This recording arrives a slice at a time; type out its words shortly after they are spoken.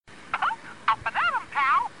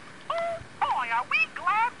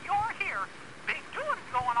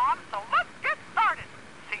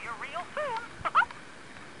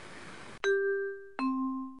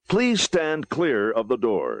Please stand clear of the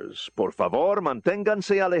doors. Por favor,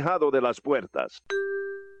 manténganse alejado de las puertas.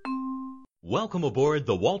 Welcome aboard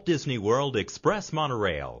the Walt Disney World Express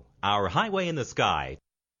Monorail, our highway in the sky.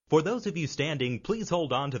 For those of you standing, please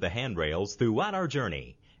hold on to the handrails throughout our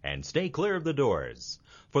journey and stay clear of the doors.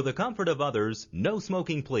 For the comfort of others, no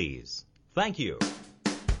smoking, please. Thank you.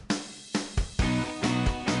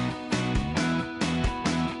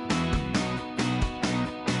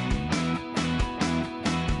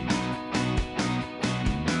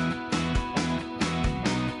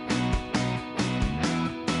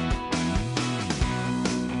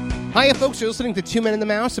 Hiya, folks. You're listening to Two Men and the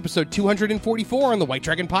Mouse, episode 244 on the White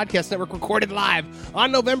Dragon Podcast Network, recorded live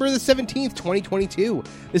on November the 17th, 2022.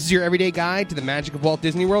 This is your everyday guide to the magic of Walt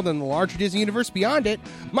Disney World and the larger Disney universe beyond it.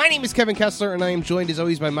 My name is Kevin Kessler, and I am joined, as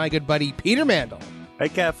always, by my good buddy, Peter Mandel. Hey,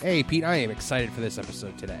 Kev. Hey, Pete. I am excited for this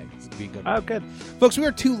episode today. It's going to be a good one. Oh, good. Folks, we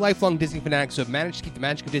are two lifelong Disney fanatics who have managed to keep the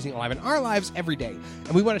magic of Disney alive in our lives every day,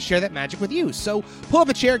 and we want to share that magic with you. So pull up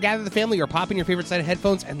a chair, gather the family, or pop in your favorite set of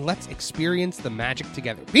headphones, and let's experience the magic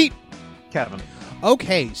together. Pete! Kevin.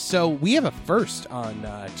 Okay, so we have a first on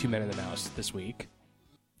Two Men and the Mouse this week.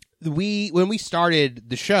 When we started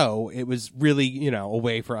the show, it was really, a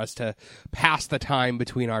way for us to pass the time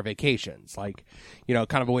between our vacations. Like,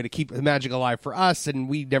 kind of a way to keep the magic alive for us, and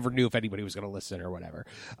we never knew if anybody was going to listen or whatever.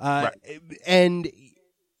 Right. And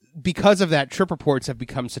because of that, trip reports have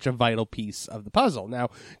become such a vital piece of the puzzle.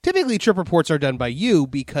 Now, typically trip reports are done by you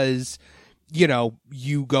because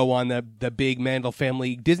you go on the big Mandel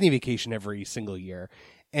family Disney vacation every single year.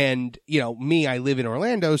 And, me, I live in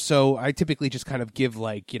Orlando, so I typically just kind of give,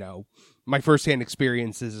 my firsthand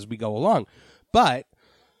experiences as we go along. But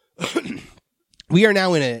we are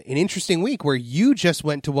now in an interesting week where you just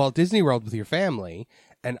went to Walt Disney World with your family,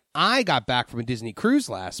 and I got back from a Disney cruise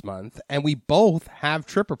last month, and we both have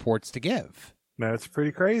trip reports to give. That's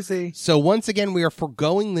pretty crazy. So once again, we are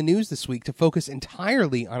foregoing the news this week to focus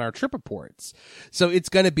entirely on our trip reports. So it's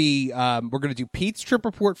going to be, we're going to do Pete's trip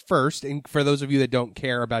report first. And for those of you that don't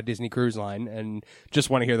care about Disney Cruise Line and just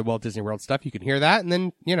want to hear the Walt Disney World stuff, you can hear that and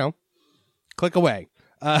then, click away.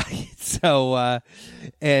 And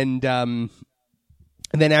then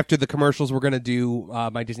after the commercials, we're going to do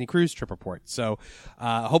my Disney Cruise trip report. So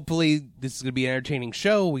hopefully this is going to be an entertaining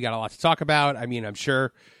show. We got a lot to talk about. I mean, I'm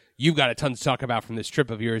sure you've got a ton to talk about from this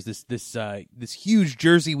trip of yours, this huge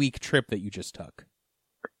Jersey Week trip that you just took.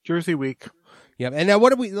 Jersey Week. Yeah, and now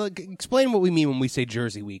what do we explain what we mean when we say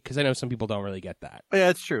Jersey Week? Because I know some people don't really get that. Yeah,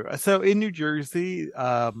 it's true. So in New Jersey,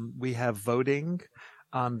 we have voting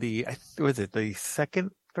on the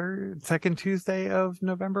second Tuesday of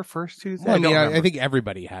November, first Tuesday. Well, I think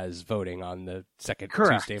everybody has voting on the second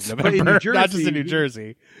Correct. Tuesday of November, not just in New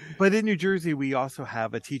Jersey. But in New Jersey, we also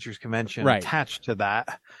have a teachers' convention right. attached to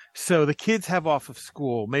that. So the kids have off of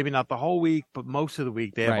school, maybe not the whole week, but most of the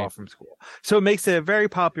week they have right. off from school. So it makes it a very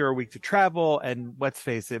popular week to travel. And let's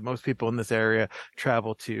face it, most people in this area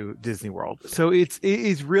travel to Disney World. So it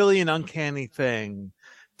is really an uncanny thing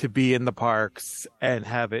to be in the parks and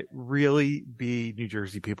have it really be New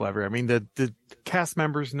Jersey people everywhere. I mean, the cast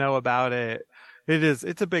members know about it.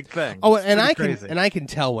 It's a big thing. Oh, and I can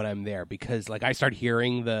tell when I'm there because I start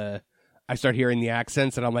hearing the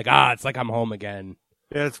accents and I'm like, it's like I'm home again.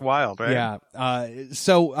 Yeah, it's wild, right? Yeah.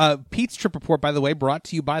 So Pete's trip report, by the way, brought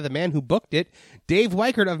to you by the man who booked it, Dave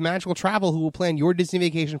Weichert of Magical Travel, who will plan your Disney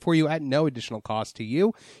vacation for you at no additional cost to you.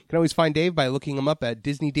 You can always find Dave by looking him up at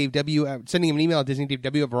Disney Dave W, sending him an email at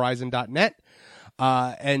DisneyDaveW@Verizon.net.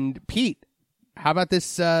 And Pete, how about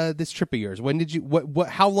this trip of yours? When did you?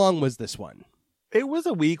 How long was this one? It was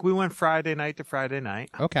a week. We went Friday night to Friday night.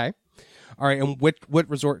 Okay. All right. And what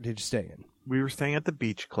resort did you stay in? We were staying at the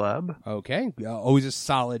Beach Club. Okay. Always a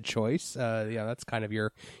solid choice. Yeah, that's kind of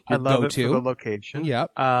your I love go-to. it for the location. Yep.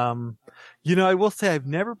 I will say I've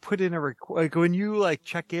never put in a request. When you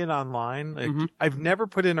check in online, mm-hmm. I've never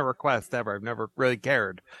put in a request ever. I've never really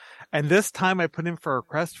cared. And this time I put in for a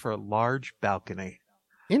request for a large balcony.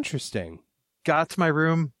 Interesting. Got to my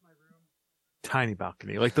room. Tiny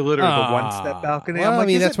balcony, the one-step balcony. Well,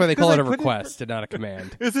 that's why they call it a request and not a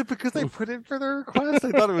command. Is it because I put in for the request?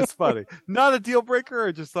 I thought it was funny. Not a deal breaker.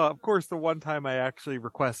 I just thought, of course, the one time I actually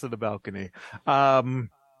requested a balcony. So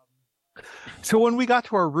when we got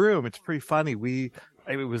to our room, it's pretty funny.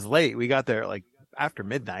 It was late. We got there after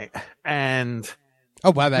midnight, and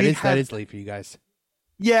oh wow, that is late for you guys.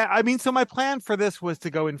 Yeah, I mean, so my plan for this was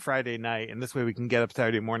to go in Friday night, and this way we can get up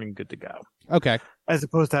Saturday morning good to go. Okay. As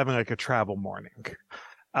opposed to having a travel morning.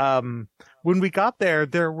 When we got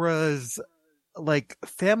there was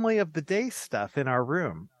family of the day stuff in our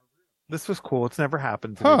room. This was cool. It's never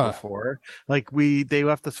happened to me Huh. before. Like they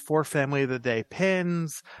left us 4 family of the day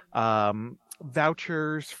pins,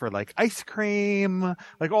 vouchers for like ice cream,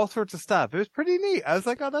 like all sorts of stuff. It was pretty neat. I was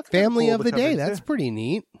like, oh, that's kinda Family cool of to the come day. into. That's pretty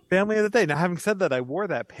neat. Family of the day. Now, having said that, I wore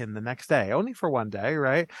that pin the next day, only for one day,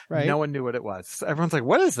 right? Right. No one knew what it was. So everyone's like,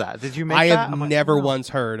 what is that? Did you make I that? have I'm like, never "No." once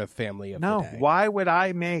heard of Family of No, the Day. why would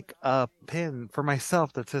I make a pin for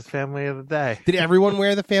myself that says Family of the Day? Did everyone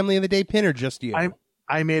wear the Family of the Day pin or just you?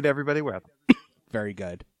 I made everybody wear Very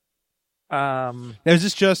good. them. Now, is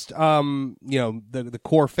this just the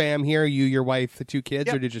core fam here? You, your wife, the 2 kids,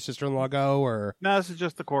 Yep. or did your sister-in-law go? Or No, this is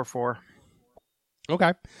just the core 4.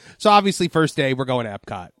 okay, so obviously first day we're going to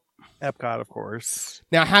Epcot. Epcot, of course.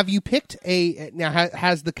 Now, have you picked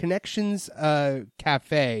has the Connections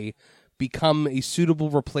Cafe become a suitable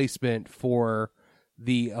replacement for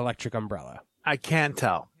the Electric Umbrella? I can't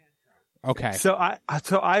tell. Okay, So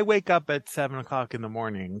I wake up at 7:00 in the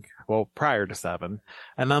morning. Well, prior to 7,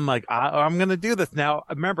 and I'm like, I'm gonna do this now.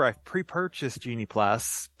 Remember, I pre-purchased Genie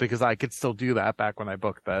Plus because I could still do that back when I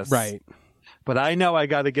booked this. right. But I know I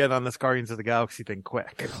got to get on this Guardians of the Galaxy thing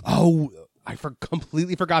quick. Oh, I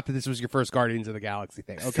completely forgot that this was your first Guardians of the Galaxy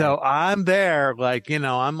thing. Okay. So I'm there, like,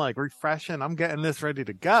 I'm like refreshing. I'm getting this ready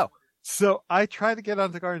to go. So I try to get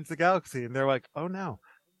onto Guardians of the Galaxy, and they're like, oh, no.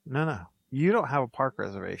 You don't have a park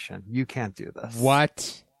reservation. You can't do this.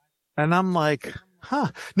 What? And I'm like, huh.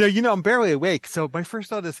 No, I'm barely awake. So my first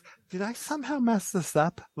thought is, did I somehow mess this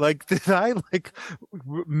up? Like, did I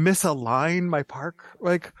misalign my park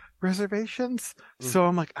reservations? So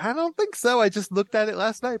I'm like, I don't think so. I just looked at it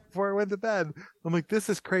last night before I went to bed. I'm like, this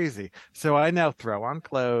is crazy. So I now throw on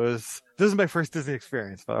clothes. This is my first Disney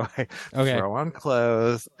experience, by the way. Okay. Throw on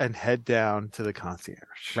clothes and head down to the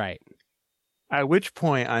concierge. Right. At which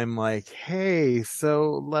point I'm like, hey,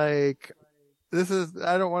 so I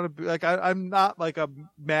don't want to be like, I'm not like a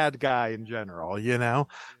mad guy in general,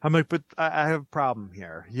 I'm like, but I have a problem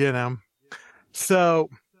here, So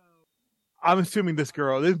I'm assuming this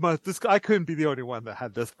girl, I couldn't be the only one that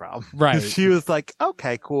had this problem. Right. She was like,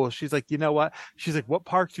 okay, cool. She's like, you know what? She's like, what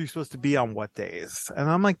parks are you supposed to be on what days? And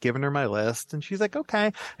I'm like giving her my list, and she's like,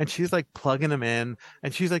 okay. And she's like plugging them in.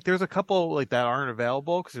 And she's like, there's a couple like that aren't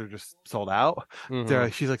available because they're just sold out.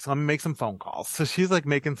 Mhm. She's like, so let me make some phone calls. So she's like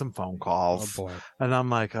making some phone Oh calls. boy. And I'm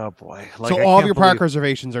like, oh boy. Like, So I all of can't your park believe-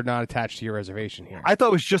 reservations are not attached to your reservation here. I thought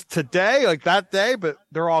it was just today, like that day, but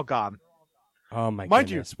they're all gone. Oh my Mind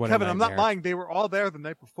goodness! you, What Kevin, a I'm not nightmare. lying. They were all there the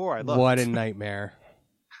night before I looked. What a nightmare!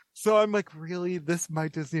 So I'm like, really? This My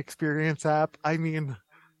Disney Experience app? I mean,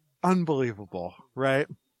 unbelievable, right?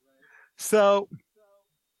 So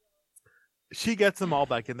she gets them all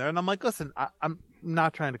back in there, and I'm like, listen, I'm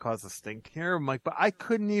not trying to cause a stink here. I'm like, but I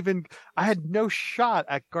had no shot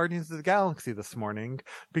at Guardians of the Galaxy this morning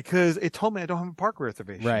because it told me I don't have a park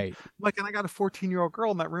reservation. Right. Like, and I got a 14-year-old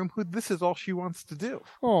girl in that room who this is all she wants to do.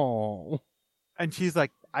 Oh. And she's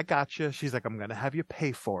like, I got you. She's like, I'm going to have you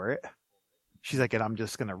pay for it. She's like, and I'm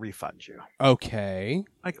just going to refund you. Okay.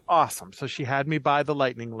 Like, awesome. So she had me buy the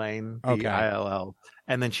Lightning Lane, the Okay. ILL,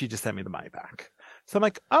 and then she just sent me the money back. So I'm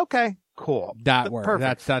like, okay, cool. That works.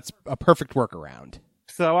 Perfect. That's a perfect workaround.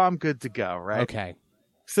 So I'm good to go, right? Okay.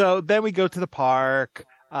 So then we go to the park.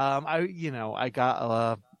 I got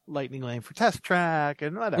a Lightning Lane for Test Track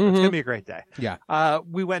and whatever. It's Mhm. gonna be a great day. Yeah.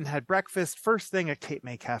 We went and had breakfast first thing at Cape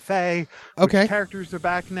May Cafe. Okay. Which characters are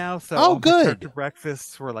back now, so Oh, all my good. character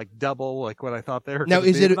breakfasts were like double, like what I thought they were. Now, gonna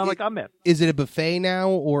is be. it- And I'm like, I'm in. Is it a buffet now,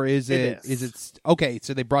 or is It it? is. Is it? Okay.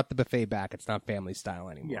 So they brought the buffet back. It's not family style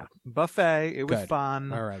anymore. Yeah, buffet. It was Good.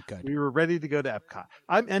 fun. All right. Good. We were ready to go to Epcot.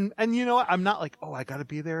 And you know what? I'm not like, oh, I got to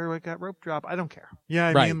be there like at rope drop. I don't care. Yeah,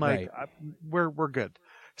 I Right, mean, like right. we're good.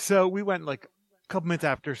 So we went like a couple minutes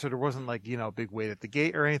after, so there wasn't like a big wait at the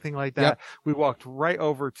gate or anything like that. Yep. We walked right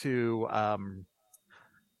over to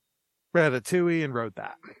Ratatouille and rode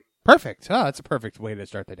that. Perfect. Oh, that's a perfect way to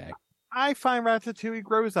start the day. I find Ratatouille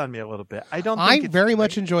grows on me a little bit. I don't. I Think it's very great.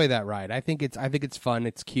 much enjoy that ride. I think it's fun.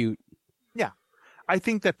 It's cute. I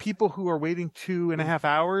think that people who are waiting 2.5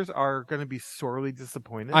 hours are going to be sorely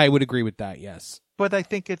disappointed. I would agree with that. Yes. But I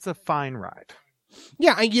think it's a fine ride.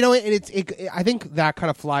 Yeah, and I think that kind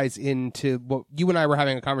of flies into what you and I were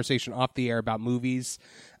having a conversation off the air about movies,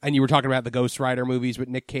 and you were talking about the Ghost Rider movies with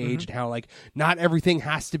Nick Cage and how like not everything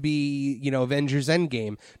has to be Avengers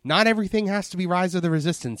Endgame, not everything has to be Rise of the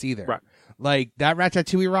Resistance either. Right. Like that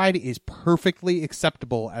Ratatouille ride is perfectly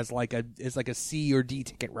acceptable as like a C or D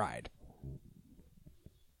ticket ride.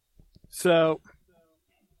 So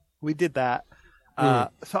we did that.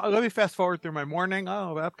 So let me fast forward through my morning.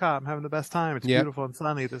 Oh, Epcot, I'm having the best time. It's Yep. beautiful and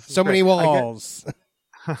sunny. This is So great. many walls.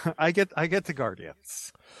 I get to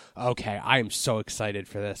Guardians. Okay, I am so excited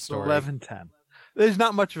for this story. 11:10. There's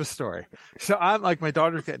not much of a story. So I'm like, my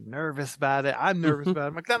daughter's getting nervous about it. I'm nervous about it.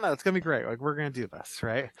 I'm like, no, it's going to be great. Like, we're going to do this,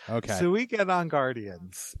 right? Okay. So we get on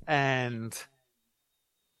Guardians, and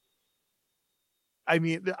I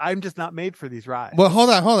mean, I'm just not made for these rides. Well, hold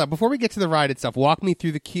on. Before we get to the ride itself, walk me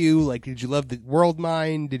through the queue. Like, did you love the World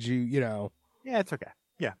Mine? Did you, Yeah, it's okay.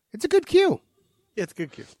 Yeah. It's a good queue. It's a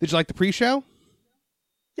good queue. Did you like the pre-show?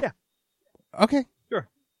 Yeah. Okay. Sure.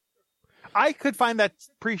 I could find that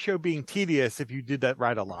pre-show being tedious if you did that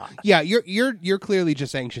ride a lot. Yeah, you're clearly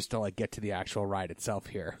just anxious to like get to the actual ride itself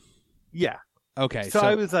here. Yeah. Okay. So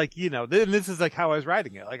I was like, this is like how I was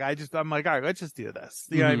riding it. Like I'm like, all right, let's just do this.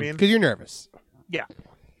 You know what I mean? Because you're nervous. Yeah.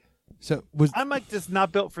 So I'm like just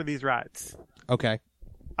not built for these rides. Okay.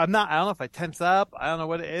 I don't know if I tense up. I don't know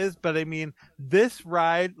what it is, but I mean, this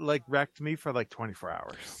ride like wrecked me for like 24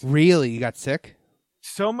 hours. Really? You got sick?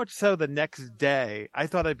 So much so the next day, I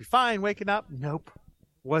thought I'd be fine waking up. Nope.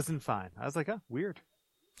 Wasn't fine. I was like, oh, weird.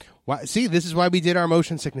 Why? See, this is why we did our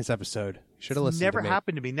motion sickness episode. Should have listened. Never to me.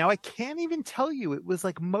 happened to me. Now I can't even tell you it was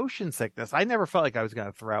like motion sickness. I never felt like I was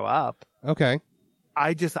going to throw up. Okay.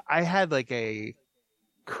 I had like a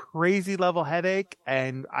crazy level headache,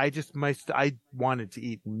 and I wanted to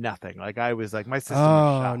eat nothing. Like I was like, my system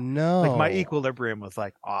was shot. No. Like my equilibrium was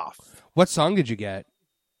like off. What song did you get?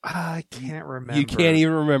 I can't remember. You can't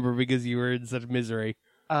even remember because you were in such misery.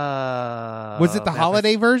 Was it the that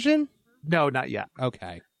holiday version? No, not yet.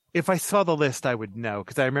 Okay. If I saw the list, I would know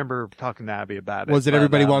because I remember talking to Abby about it. Was it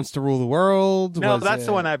Everybody Wants to Rule the World? No, Was that's it...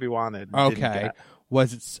 the one Abby wanted. Okay.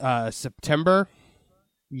 Was it September?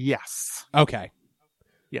 Yes. Okay.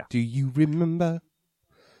 Yeah. Do you remember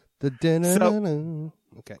the dinner?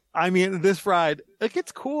 Okay. I mean, this ride, like,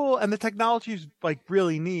 it's cool, and the technology's like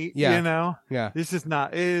really neat. Yeah. Yeah. This is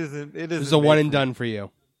not. It isn't. This is a one and done for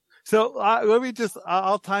you. So let me just.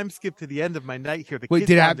 I'll time skip to the end of my night here. Wait,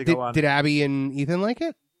 did Abby and Ethan like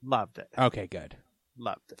it? Loved it. Okay, good.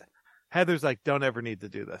 Loved it. Heather's like, don't ever need to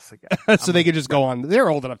do this again. So they could just go on. They're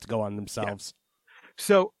old enough to go on themselves. Yeah.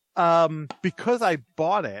 So, because I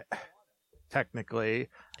bought it, technically,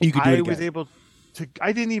 you could do it again. was able to.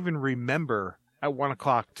 I didn't even remember at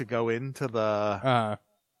 1:00 to go into the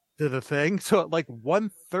to the thing. So at like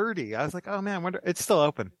 1:30, I was like, oh man, I wonder it's still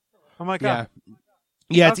open. I'm like, yeah. Oh.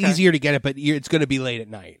 Yeah, it's easier to get it, but it's going to be late at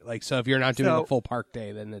night. Like, so if you're not doing a full park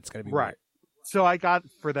day, then it's going to be right. So I got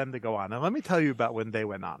for them to go on. And let me tell you about when they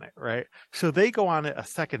went on it, right? So they go on it a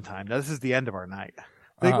second time. Now, this is the end of our night.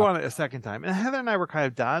 They go on it a second time. And Heather and I were kind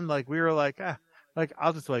of done. Like, we were like,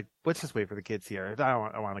 I'll just let's just wait for the kids here. I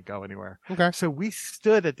want to go anywhere. Okay. So we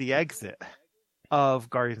stood at the exit of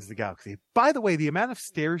Guardians of the Galaxy. By the way, the amount of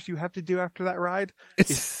stairs you have to do after that ride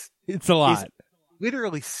it's a lot.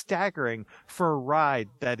 Literally staggering for a ride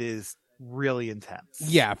that is really intense.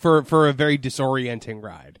 Yeah, for a very disorienting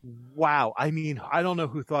ride. Wow. I mean, I don't know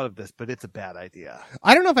who thought of this, but it's a bad idea.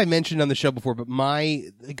 I don't know if I mentioned on the show before, but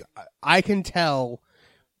I can tell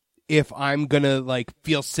if I'm gonna like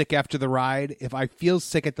feel sick after the ride, if I feel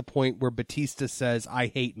sick at the point where Batista says, I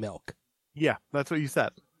hate milk. Yeah, that's what you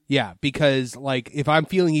said. Yeah, because like if I'm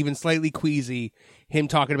feeling even slightly queasy, him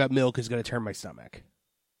talking about milk is going to turn my stomach.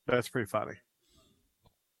 That's pretty funny.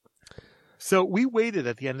 So we waited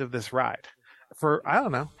at the end of this ride for, I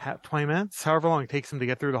don't know, 20 minutes, however long it takes them to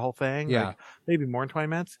get through the whole thing. Yeah. Like, maybe more than 20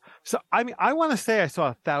 minutes. So, I mean, I want to say I saw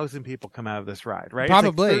 1,000 people come out of this ride, right?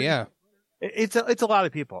 Probably, it's like It's a lot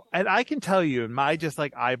of people. And I can tell you in my just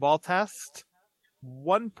like eyeball test,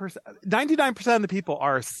 99% of the people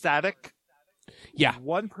are ecstatic. Yeah.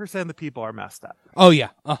 1% of the people are messed up. Oh, yeah.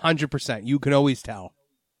 100%. You can always tell.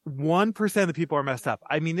 1% of the people are messed up.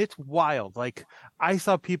 I mean, it's wild. Like, I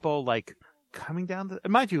saw people like coming down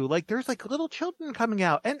mind you, like there's like little children coming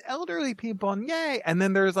out and elderly people and yay. And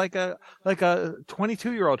then there's like a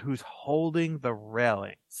 22-year-old who's holding the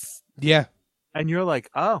railings. Yeah. And you're like,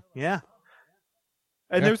 oh yeah.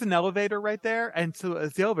 And there's an elevator right there. And so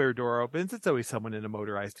as the elevator door opens, it's always someone in a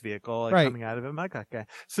motorized vehicle coming out of it. I'm like, okay.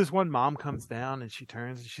 So this one mom comes down and she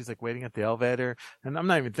turns and she's like waiting at the elevator. And I'm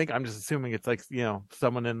not even thinking, I'm just assuming it's like,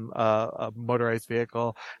 someone in a motorized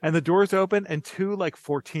vehicle. And the doors open and two like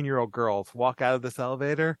 14-year-old girls walk out of this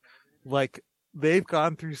elevator. Like they've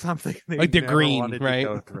gone through something like the green, right?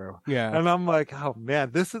 To go through. Yeah. And I'm like, oh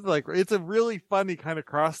man, this is like, it's a really funny kind of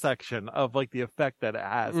cross section of like the effect that it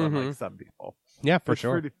has on like some people. Yeah, for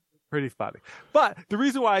sure. Pretty funny. But the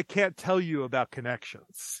reason why I can't tell you about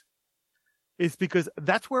Connections is because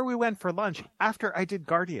that's where we went for lunch after I did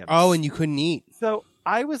Guardians. Oh, and you couldn't eat. So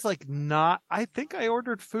I was like, I think I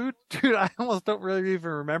ordered food. Dude, I almost don't really even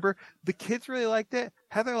remember. The kids really liked it.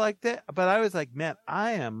 Heather liked it. But I was like, man,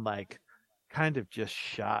 I am like kind of just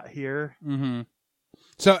shot here. Mm-hmm.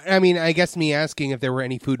 So, I mean, I guess me asking if there were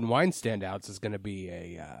any food and wine standouts is going to be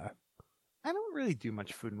a... I don't really do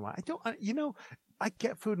much food and wine. I don't, I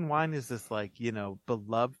get food and wine is this like,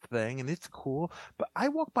 beloved thing and it's cool. But I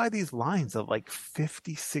walk by these lines of like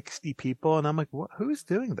 50, 60 people and I'm like, who's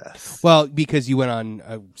doing this? Well, because you went on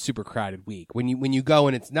a super crowded week. When you go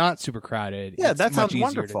and it's not super crowded, yeah, it's that much sounds easier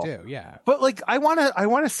wonderful. to do. Yeah. But like, I want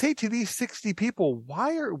to say to these 60 people,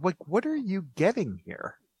 what are you getting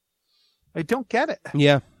here? I don't get it.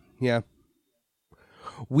 Yeah. Yeah.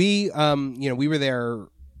 We were there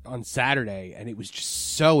on Saturday and it was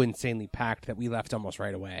just so insanely packed that we left almost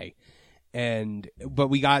right away. But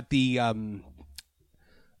we got the,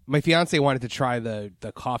 my fiance wanted to try the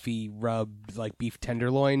coffee rubbed like beef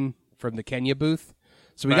tenderloin from the Kenya booth.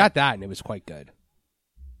 So we got that and it was quite good.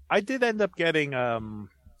 I did end up getting,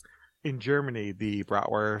 in Germany, the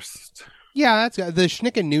bratwurst. Yeah, that's the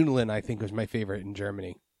Schnicken-Nudeln, I think, was my favorite in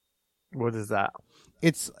Germany. What is that?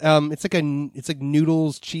 It's like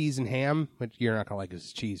noodles, cheese, and ham, which you're not gonna like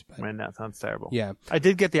as cheese, but Man, that sounds terrible. yeah. I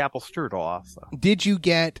did get the apple strudel also. Did you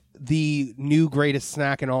get the new greatest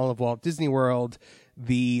snack in all of Walt Disney World,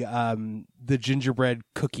 the gingerbread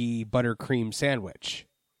cookie buttercream sandwich?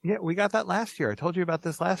 Yeah, we got that last year. I told you about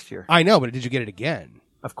this last year. I know, but did you get it again?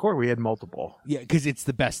 Of course, we had multiple. Yeah, because it's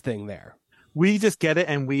the best thing there. We just get it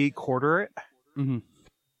and we quarter it, Mm-hmm.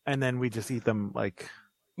 and then we just eat them like.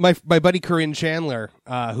 My buddy Corinne Chandler,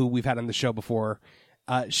 who we've had on the show before,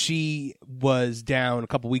 she was down a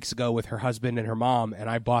couple weeks ago with her husband and her mom, and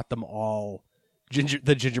I bought them all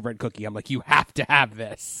the gingerbread cookie. I'm like, you have to have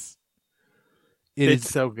this. It's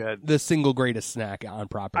so good. The single greatest snack on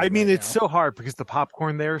property. I mean, right it's now. so hard because the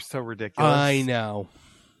popcorn there is so ridiculous. I know.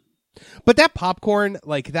 But that popcorn,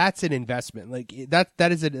 like, that's an investment. Like that's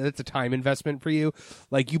a time investment for you.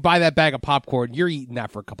 Like, you buy that bag of popcorn, you're eating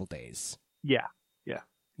that for a couple days. Yeah.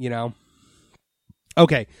 You know.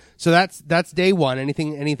 Okay, so that's day one.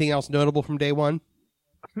 Anything else notable from day one?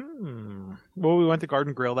 Well, we went to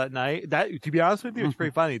Garden Grill that night. That, to be honest with you, it's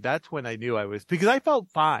pretty funny. That's when I knew I was, because I felt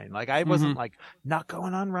fine. Like I wasn't like not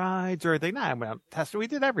going on rides or anything. Nah, I went out and tested. We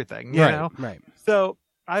did everything. You know. Right. So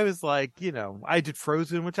I was like, I did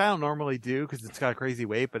Frozen, which I don't normally do because it's got a crazy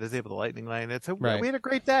weight, but I was able to lightning land it. So we had a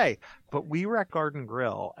great day. But we were at Garden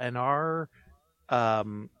Grill, and our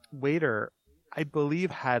waiter, I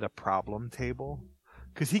believe, had a problem table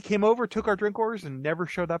because he came over, took our drink orders, and never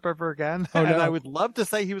showed up ever again. Oh, no. And I would love to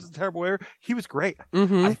say he was a terrible waiter. He was great.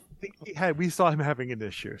 Mm-hmm. I think we saw him having an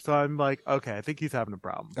issue. So I'm like, okay, I think he's having a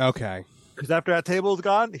problem. Okay. Because after that table was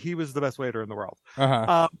gone, he was the best waiter in the world.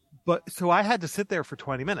 Uh-huh. But so I had to sit there for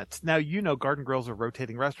 20 minutes. Now, Garden Grill's a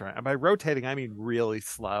rotating restaurant. And by rotating, I mean really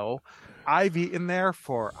slow. I've eaten there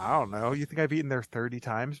for, I don't know, you think I've eaten there 30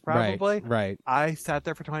 times probably? Right. I sat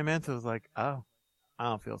there for 20 minutes. I was like, oh, I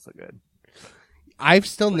don't feel so good. I've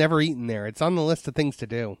still never eaten there. It's on the list of things to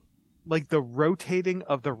do. Like the rotating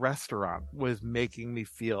of the restaurant was making me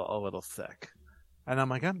feel a little sick. And I'm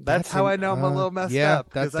like, that's how I know I'm a little messed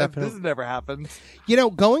up. That's This has never happened.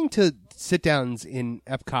 Going to sit downs in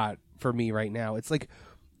Epcot for me right now, it's like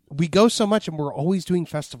we go so much and we're always doing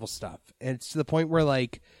festival stuff. And it's to the point where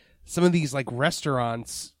like some of these like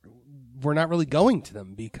restaurants, we're not really going to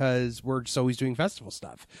them because we're just always doing festival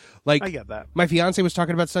stuff. Like, I get that. My fiance was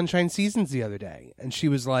talking about Sunshine Seasons the other day, and she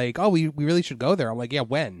was like, "Oh, we really should go there." I'm like, "Yeah,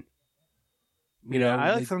 when?"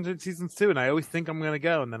 I like Sunshine Seasons too, and I always think I'm going to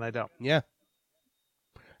go, and then I don't. Yeah,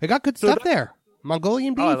 they got good stuff there.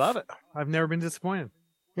 Mongolian beef. Oh, I love it. I've never been disappointed.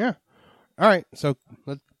 Yeah. All right. So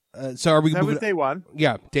are we? That was day one.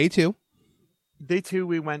 Yeah, day two. Day two,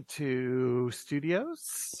 we went to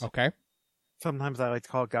Studios. Okay. Sometimes I like to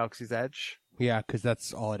call it Galaxy's Edge. Yeah, because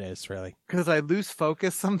that's all it is, really. Because I lose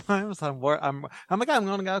focus sometimes. I'm like, I'm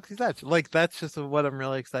going to Galaxy's Edge. Like, that's just what I'm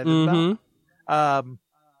really excited about.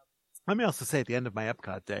 Let me also say at the end of my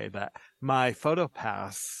Epcot day that my photo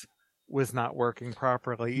pass was not working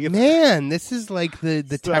properly either. Man, this is like the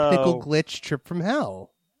technical glitch trip from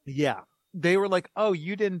hell. Yeah. They were like, "Oh,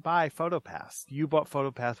 you didn't buy PhotoPass. You bought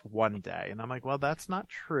PhotoPass one day." And I'm like, "Well, that's not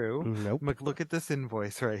true." Nope. I'm like, "Look at this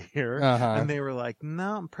invoice right here." Uh-huh. And they were like,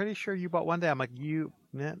 "No, I'm pretty sure you bought one day." I'm like,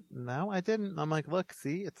 "No, I didn't." I'm like, "Look,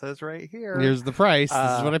 see, it says right here. Here's the price.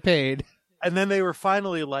 This is what I paid." And then they were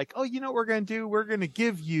finally like, "Oh, you know what we're going to do? We're going to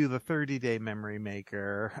give you the 30-day memory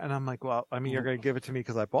maker." And I'm like, "Well, I mean, you're going to give it to me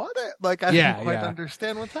because I bought it? Like, I don't quite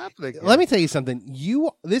understand what's happening here." Let me tell you something.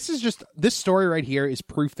 This story right here is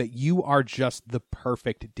proof that you are just the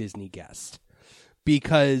perfect Disney guest.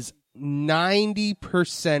 Because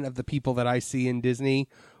 90% of the people that I see in Disney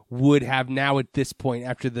would have now at this point,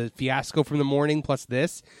 after the fiasco from the morning plus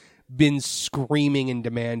this, been screaming and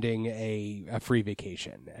demanding a free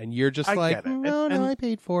vacation. And you're just like, no, I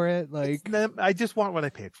paid for it. Like, I just want what I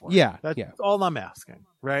paid for. Yeah. That's all I'm asking,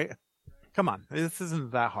 right? Come on. This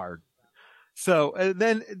isn't that hard. So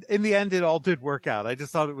then in the end, it all did work out. I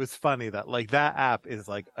just thought it was funny that like that app is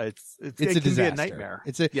like, it a can disaster. be a nightmare.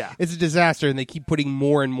 It's a disaster, and they keep putting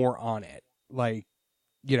more and more on it. Like,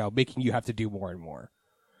 making you have to do more and more.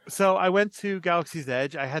 So I went to Galaxy's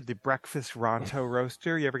Edge. I had the breakfast Ronto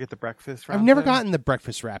roaster. You ever get the breakfast Ronto? I've never gotten the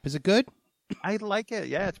breakfast wrap. Is it good? I like it.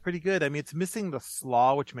 Yeah, it's pretty good. I mean, it's missing the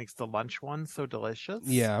slaw, which makes the lunch one so delicious.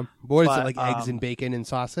 Yeah. What is it, like eggs and bacon and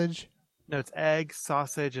sausage? No, it's egg,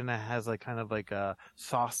 sausage, and it has like kind of like a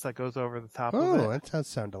sauce that goes over the top of it. Oh, that does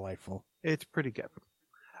sound delightful. It's pretty good.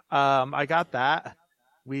 I got that.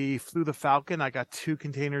 We flew the Falcon. I got 2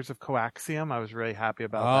 containers of coaxium. I was really happy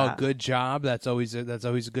about that. Oh, good job. That's always a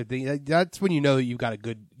good thing. That's when you know that you got a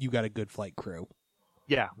good flight crew.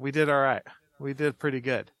 Yeah, we did all right. We did pretty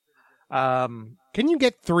good. Can you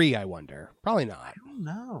get 3, I wonder? Probably not. I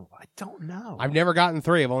don't know. I've never gotten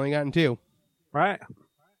 3. I've only gotten 2. Right.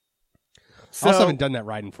 So, also haven't done that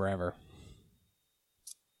ride in forever.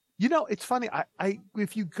 It's funny. I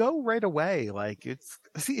if you go right away, like it's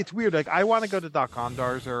weird. Like I want to go to Doc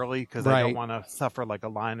Ondar's early because I don't want to suffer like a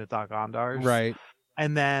line at Doc Ondar's. Right.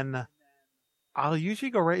 And then I'll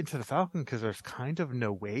usually go right into the Falcon because there's kind of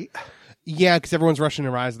no wait. Yeah, because everyone's rushing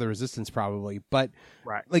to Rise of the Resistance probably. But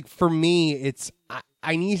like for me, it's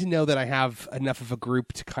I need to know that I have enough of a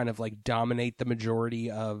group to kind of like dominate the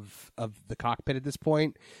majority of the cockpit at this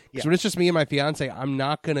point. Because when it's just me and my fiance, I'm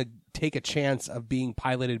not going to take a chance of being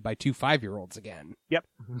piloted by 2 5-year-olds again. Yep.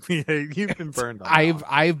 Yeah, you've been burned on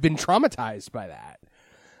I've been traumatized by that.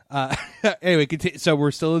 Anyway, so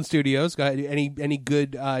we're still in studios. Go ahead. Any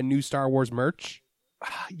good new Star Wars merch?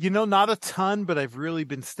 Not a ton, but I've really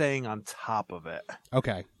been staying on top of it.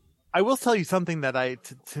 Okay. I will tell you something that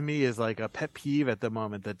to me is like a pet peeve at the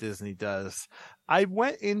moment that Disney does. I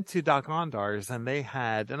went into Doc Ondar's and they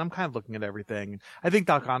had, and I'm kind of looking at everything. I think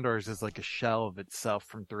Doc Ondar's is like a shell of itself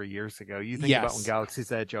from 3 years ago. You think about when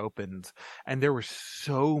Galaxy's Edge opened and there was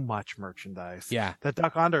so much merchandise. Yeah. That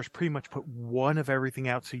Doc Ondar's pretty much put one of everything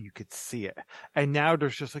out so you could see it. And now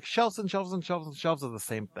there's just like shelves and shelves and shelves and shelves of the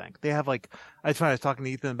same thing. They have like, I was talking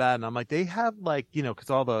to Ethan about it and I'm like, they have like, because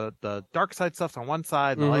all the dark side stuff's on one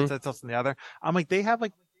side and the light side stuff's on the other. I'm like, they have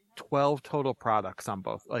like 12 total products on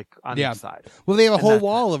both, like on each side. Well, they have a whole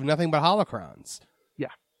wall of nothing but holocrons. Yeah.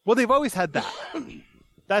 Well, they've always had that.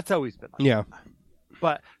 That's always been like that.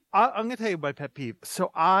 But I'm going to tell you my pet peeve.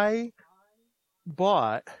 So I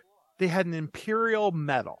bought, they had an Imperial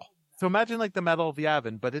medal. So imagine like the Medal of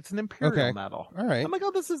Yavin, but it's an Imperial medal. All right. I'm like,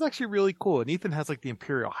 oh, this is actually really cool. And Ethan has like the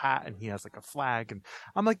Imperial hat and he has like a flag. And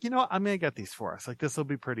I'm like, what? I'm going to get these for us. Like, this will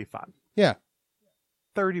be pretty fun. Yeah.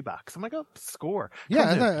 $30. I'm like, oh, score.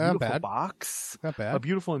 Yeah, not bad. Box. Not bad. A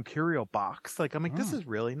beautiful Imperial box. Like, I'm like, this is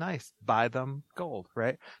really nice. Buy them gold,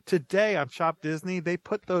 right? Today on Shop Disney, they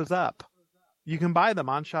put those up. You can buy them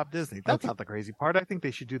on Shop Disney. That's not the crazy part. I think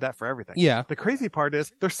they should do that for everything. Yeah. The crazy part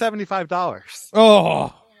is they're $75.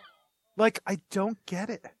 Oh. Like, I don't get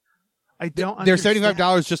it. I don't They're understand.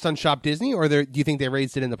 $75 just on Shop Disney, or do you think they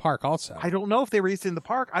raised it in the park also? I don't know if they raised it in the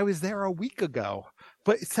park. I was there a week ago.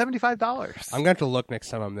 But it's $75. I'm going to have to look next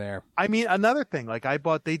time I'm there. I mean, another thing, like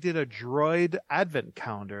they did a Droid Advent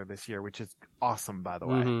calendar this year, which is awesome, by the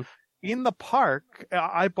way. In the park,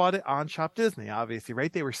 I bought it on Shop Disney, obviously,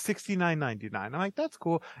 right? They were $69.99. I'm like, that's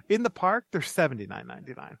cool. In the park, they're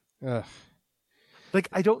 $79.99. Ugh. Like,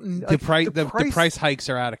 I don't... The price hikes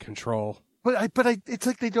are out of control. But it's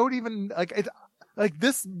like they don't even... Like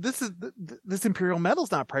this Imperial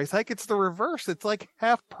medal's not price hike. It's the reverse. It's like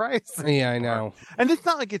half price. Yeah, I know. And it's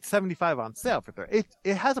not like it's $75 on sale for it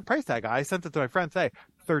has a price tag. I sent it to my friend say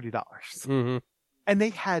 $30. And they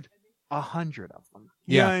had 100 of them.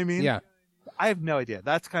 You know what I mean? Yeah. I have no idea.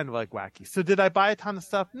 That's kind of like wacky. So did I buy a ton of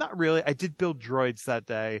stuff? Not really. I did build droids that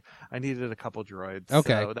day. I needed a couple droids.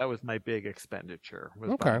 Okay. So that was my big expenditure.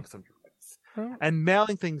 Was okay. Buying some droids. And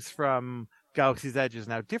mailing things from Galaxy's Edge is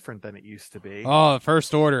now different than it used to be. Oh,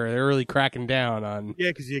 First Order. They're really cracking down on... Yeah,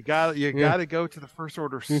 because you got to go to the First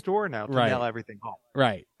Order store now to mail everything home.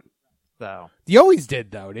 Right. So you always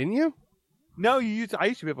did, though, didn't you? No, I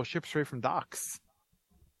used to be able to ship straight from docks.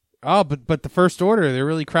 Oh, but the First Order, they're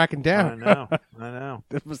really cracking down. I know.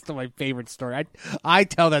 That was still my favorite story. I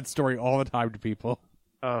tell that story all the time to people.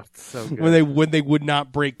 Oh, it's so good. When they would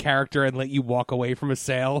not break character and let you walk away from a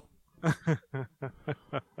sale.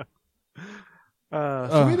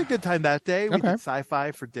 So we had a good time that day. We Okay. did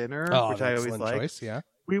Sci-Fi for dinner, Oh, which I always excellent like. choice. Yeah.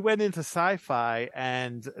 We went into Sci-Fi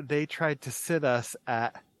and they tried to sit us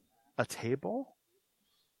at a table.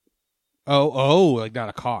 Oh, like not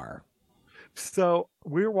a car. So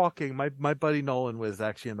we were walking. My buddy Nolan was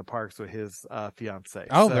actually in the parks with his fiance.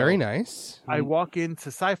 Oh, So very nice. I walk into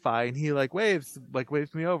Sci-Fi and he waves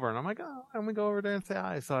me over, and I'm like, oh, I'm gonna go over there and say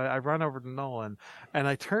hi. So I run over to Nolan and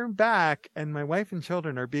I turn back, and my wife and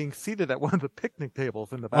children are being seated at one of the picnic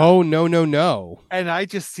tables in the back. Oh, no. And I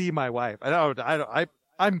just see my wife.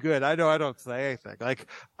 I'm good. I don't say anything. Like,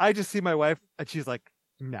 I just see my wife and she's like,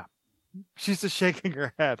 no. She's just shaking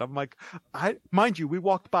her head. I'm like, mind you, we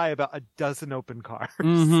walked by about a dozen open cars.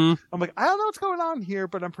 Mm-hmm. I'm like, I don't know what's going on here,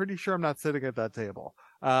 but I'm pretty sure I'm not sitting at that table.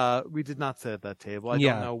 We did not sit at that table. I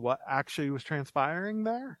Yeah. don't know what actually was transpiring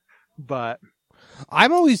there, but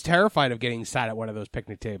I'm always terrified of getting sat at one of those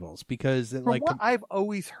picnic tables because, from like, what I've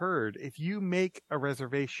always heard, if you make a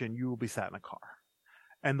reservation, you will be sat in a car.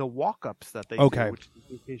 And the walk-ups that they do, which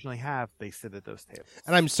we occasionally have, they sit at those tables.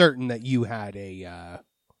 and I'm certain that you had a,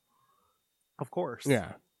 Of course.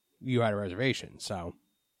 yeah, you had a reservation. So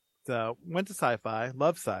went to Sci-Fi,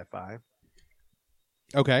 loved Sci-Fi.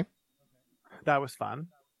 okay, That was fun.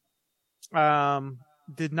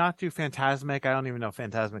 Did not do Phantasmic. I don't even know if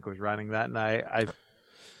Phantasmic was running that night.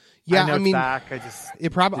 yeah, I know I it's mean, back. I just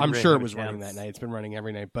it probably. didn't I'm really sure have it a was running chance. that night. It's been running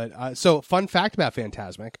every night. But so, fun fact about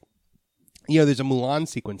Phantasmic, there's a Mulan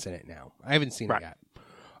sequence in it now. I haven't seen Right. it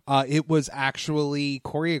yet. It was actually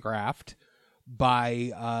choreographed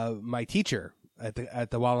by my teacher at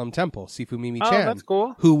the Walam Temple, Sifu Mimi Oh, Chan. that's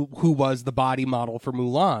cool. Who was the body model for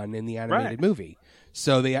Mulan in the animated Right. movie.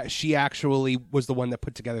 So she actually was the one that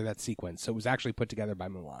put together that sequence. So it was actually put together by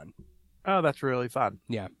Mulan. Oh, that's really fun.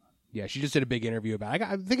 Yeah. Yeah, she just did a big interview about it.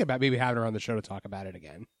 I'm thinking about maybe having her on the show to talk about it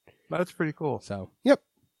again. That's pretty cool. So, yep.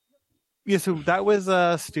 Yeah, so that was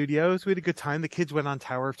Studios. We had a good time. The kids went on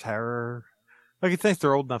Tower of Terror. Like, it's nice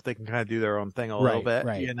they're old enough they can kind of do their own thing a little bit,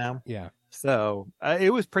 right. you know? Yeah. So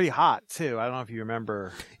it was pretty hot, too. I don't know if you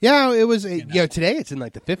remember. Yeah, it was, today it's in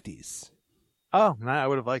like the 50s. Oh, no, I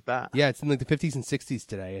would have liked that. Yeah, it's in like the 50s and 60s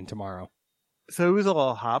today and tomorrow. So it was a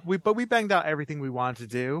little hot, but we banged out everything we wanted to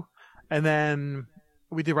do. And then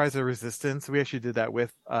we did Rise of the Resistance. We actually did that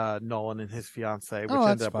with Nolan and his fiance, which Oh,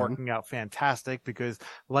 that's ended up fun. working out fantastic because,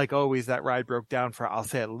 like always, that ride broke down for, I'll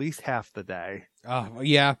say, at least half the day. Oh,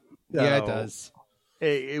 yeah. Yeah, it So, does.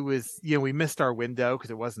 It was, we missed our window because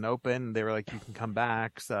it wasn't open. They were like, you can come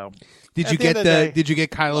back. So Did at you the end get of the day- did you get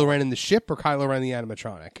Kylo Ren in the ship or Kylo Ren the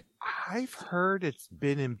animatronic? I've heard it's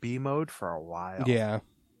been in B mode for a while. Yeah.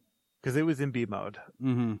 Because it was in B mode.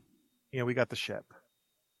 Mm-hmm. We got the ship.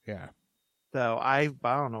 Yeah. So I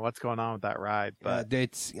don't know what's going on with that ride, but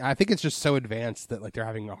I think it's just so advanced that like they're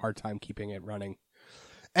having a hard time keeping it running.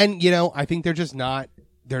 And I think they're just not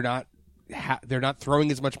they're not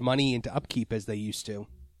throwing as much money into upkeep as they used to.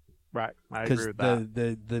 right. I agree with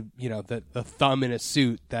that. The thumb in a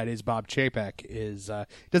suit that is Bob Chapek is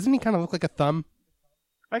doesn't he kind of look like a thumb?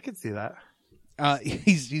 I can see that.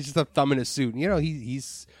 He's just a thumb in a suit.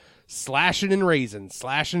 He's slashing and raising.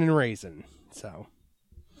 So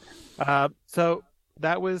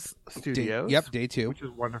that was Studios. Day 2. Which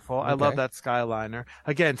was wonderful. I love that Skyliner.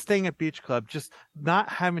 Again, staying at Beach Club, just not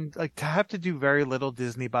having to have to do very little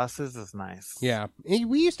Disney buses is nice. Yeah,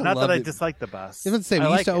 we used to Not love that I it. dislike the bus. I was going to say we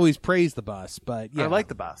used to always praise the bus, but yeah, I like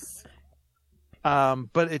the bus.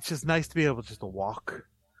 But it's just nice to be able just to walk.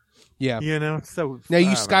 Yeah. So Now you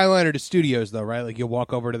I don't know. Skyliner to Studios though, right? Like you'll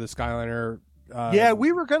walk over to the Skyliner. Yeah,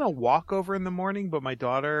 we were gonna walk over in the morning, but my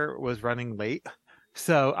daughter was running late,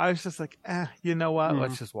 so I was just like, you know what?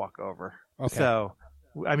 Let's just walk over. Okay. So,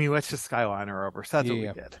 let's just Skyliner over. So that's what we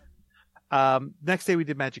did. Next day we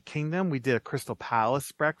did Magic Kingdom. We did a Crystal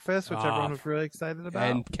Palace breakfast, which everyone was really excited about.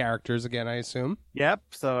 And characters again, I assume. Yep.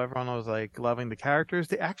 So everyone was like loving the characters.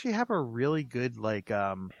 They actually have a really good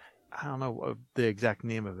I don't know the exact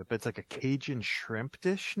name of it, but it's like a Cajun shrimp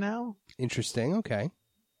dish now. Interesting. Okay.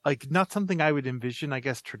 Like not something I would envision, I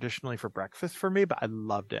guess, traditionally for breakfast for me, but I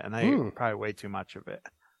loved it, and I ate probably way too much of it.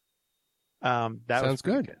 That sounds was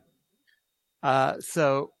pretty good.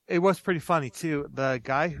 So it was pretty funny too. The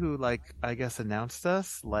guy who I guess announced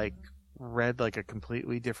us read a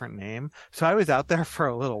completely different name. So I was out there for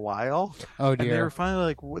a little while. Oh And they dear. were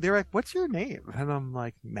finally they were like, "What's your name?" And I'm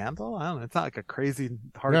like, "Mandel." I don't know. It's not a crazy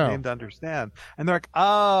hard No. name to understand. And they're like,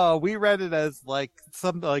 "Oh, we read it as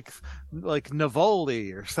something like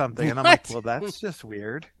Navoli or something." And I'm like, What? "Well, that's just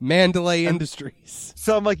weird." Mandalay Industries.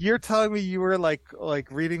 So I'm like, "You're telling me you were like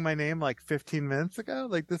reading my name 15 minutes ago?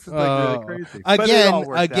 This is really crazy." But it all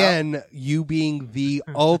worked out. Again, you being the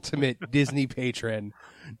ultimate Disney patron,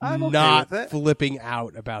 I'm okay not with it. flipping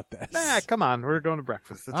out about this. Nah, come on. We're going to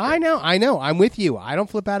breakfast. It's I great. know. I'm with you. I don't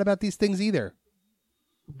flip out about these things either.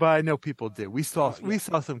 But I know people do. We saw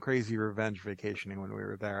some crazy revenge vacationing when we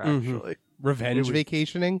were there, actually. Revenge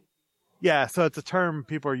vacationing? Yeah, so it's a term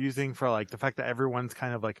people are using for like the fact that everyone's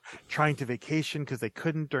kind of like trying to vacation because they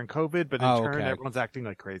couldn't during COVID, but in turn everyone's acting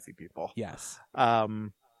like crazy people. Yes.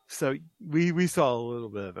 So we saw a little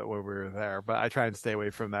bit of it when we were there, but I try and stay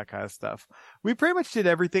away from that kind of stuff. We pretty much did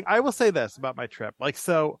everything. I will say this about my trip. Like,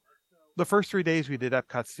 so the first 3 days we did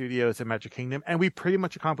Epcot Studios and Magic Kingdom, and we pretty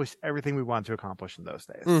much accomplished everything we wanted to accomplish in those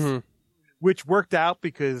days, which worked out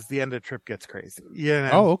because the end of the trip gets crazy. You know?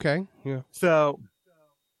 Oh, okay. Yeah. So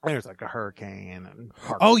there's like a hurricane. And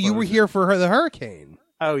you were here for the hurricane.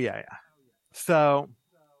 Oh, yeah. So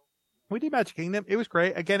we did Magic Kingdom. It was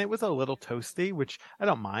great. Again, it was a little toasty, which I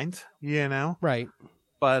don't mind, you know? Right.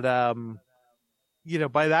 But, you know,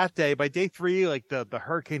 by that day, by day 3, like the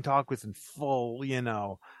hurricane talk was in full, you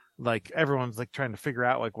know, like everyone's like trying to figure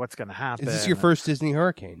out like what's going to happen. Is this your first Disney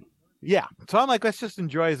hurricane? Yeah. So I'm like, let's just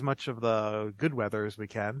enjoy as much of the good weather as we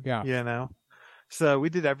can. Yeah. You know? So we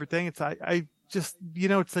did everything. It's, I just, you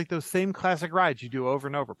know, it's like those same classic rides you do over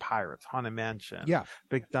and over. Pirates, Haunted Mansion. Yeah.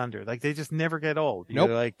 Big Thunder. Like they just never get old. Nope.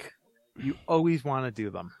 You're like, you always want to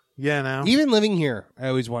do them. You know? Even living here, I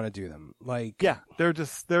always want to do them. Like, yeah, they're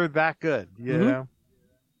that good. You know?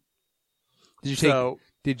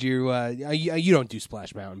 Did you don't do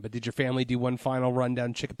Splash Mountain, but did your family do one final run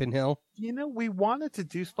down Chickapin Hill? You know, we wanted to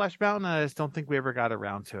do Splash Mountain, and I just don't think we ever got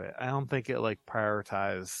around to it. I don't think it like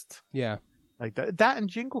prioritized. Yeah. Like that and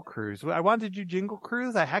Jingle Cruise. I wanted to do Jingle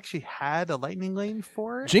Cruise. I actually had a lightning lane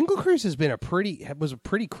for it. Jingle Cruise has been was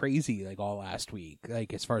pretty crazy like all last week,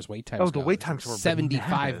 like as far as wait times. The wait times were 75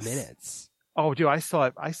 bananas. minutes. Oh, dude, I saw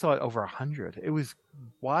it over 100. It was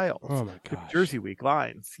wild. Oh my gosh. Jersey Week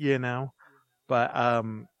lines, you know. But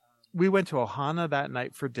we went to Ohana that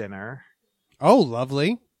night for dinner. Oh,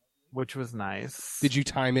 lovely. Which was nice. Did you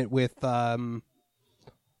time it with whatever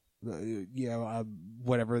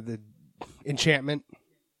the Enchantment?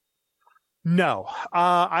 No,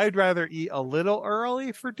 I'd rather eat a little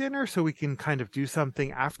early for dinner so we can kind of do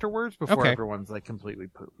something afterwards before everyone's like completely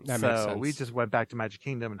pooped. That makes sense. We just went back to Magic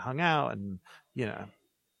Kingdom and hung out, and you know,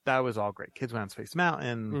 that was all great. Kids went on Space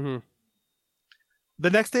Mountain. Mm-hmm. The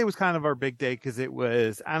next day was kind of our big day because it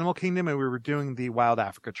was Animal Kingdom and we were doing the Wild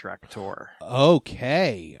Africa Trek tour.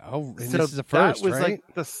 Okay. Oh, and so this is the first, that was right?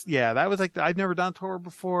 That was like I'd never done a tour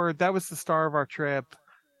before. That was the star of our trip.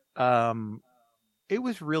 It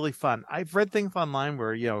was really fun. I've read things online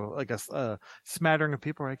where, you know, like a smattering of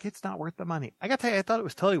people are like, it's not worth the money. I got to tell you, I thought it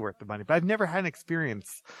was totally worth the money, but I've never had an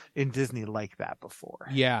experience in Disney like that before.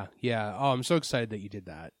 Yeah. Oh, I'm so excited that you did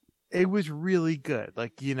that. It was really good.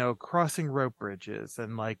 Like, you know, crossing rope bridges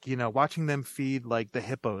and like, you know, watching them feed like the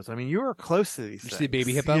hippos. I mean, you were close to these things. Did you see the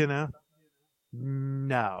baby hippo? You know?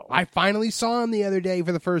 No. I finally saw him the other day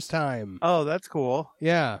for the first time. Oh, that's cool.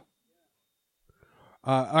 Yeah.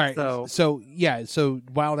 All right. So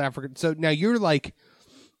Wild Africa. So now you're like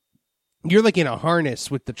in a harness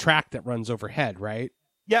with the track that runs overhead, right?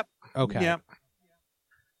 Yep. Okay. Yep.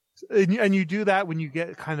 And you do that when you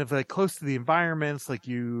get kind of like close to the environments, like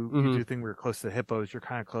you do thing where you're close to the hippos, you're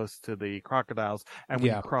kind of close to the crocodiles, and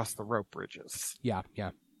when you cross the rope bridges. Yeah.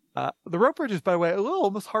 The rope bridges, by the way,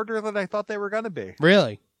 almost harder than I thought they were going to be.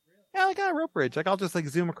 Really? Yeah, I got a rope bridge. Like I'll just like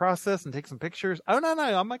zoom across this and take some pictures. Oh no!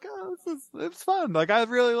 I'm like, it's fun. Like I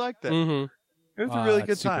really liked it. Mm-hmm. It was a really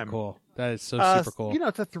good time. Super cool. That is so super cool. You know,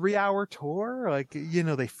 it's a 3-hour tour. Like, you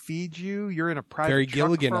know, they feed you. You're in a private Very truck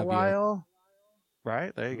Gilligan for a of while. You.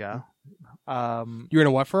 Right there, you go. You're in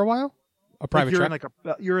a what for a while? A private truck.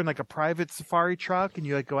 You're in like a private safari truck, and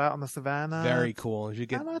you like go out on the savannah. Very cool. You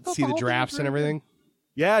get see the giraffes and everything.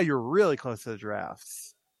 Yeah, you're really close to the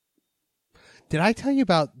giraffes. Did I tell you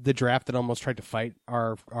about the giraffe that almost tried to fight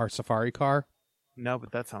our safari car? No,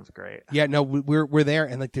 but that sounds great. Yeah, no, we're there,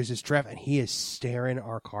 and like there's this giraffe, and he is staring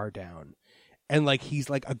our car down, and like he's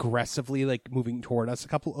like aggressively like moving toward us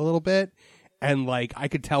a little bit, and like I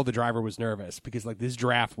could tell the driver was nervous because like this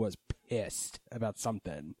giraffe was pissed about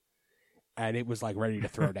something, and it was like ready to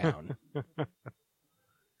throw down.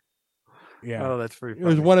 Yeah. Oh, that's pretty funny.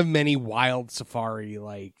 It was one of many wild safari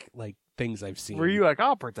like things I've seen. Were you like,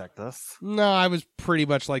 I'll protect us? No, I was pretty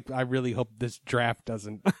much like, I really hope this giraffe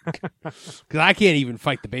doesn't, because I can't even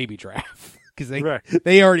fight the baby giraffe because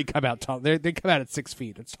they already come out tall. They come out at 6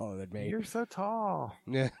 feet. That's taller than me. You're so tall.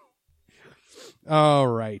 Yeah. All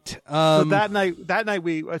right. So that night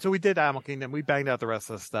we did Animal Kingdom. We banged out the rest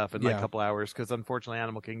of the stuff in like Yeah. a couple hours because unfortunately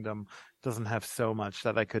Animal Kingdom doesn't have so much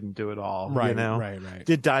that I couldn't do it all. right, you know? right.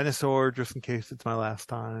 Did Dinosaur just in case it's my last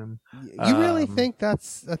time. You really think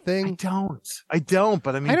that's a I thing? don't.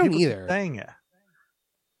 But I mean, I don't people keep either. saying it.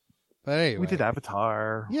 But anyway. We did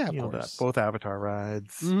Avatar. Yeah, of you know, course. both Avatar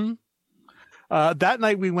rides. Mhm. That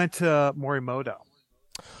night we went to Morimoto.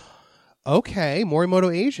 Okay,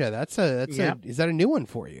 Morimoto Asia. Yeah. Is that a new one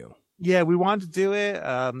for you? Yeah, we wanted to do it.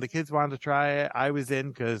 The kids wanted to try it. I was in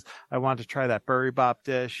because I wanted to try that Burry Bop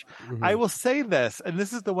dish. Mhm. I will say this, and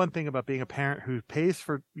this is the one thing about being a parent who pays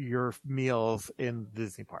for your meals in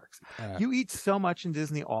Disney parks. You eat so much in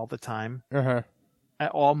Disney all the time, Uh-huh.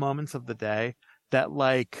 at all moments of the day, that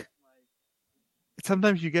like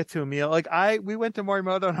sometimes you get to a meal. Like we went to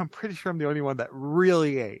Morimoto, and I'm pretty sure I'm the only one that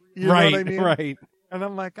really ate. You know what I mean? Right. And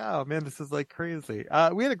I'm like, oh man, this is like crazy.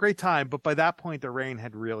 We had a great time, but by that point, the rain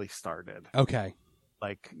had really started. Okay.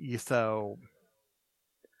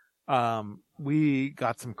 We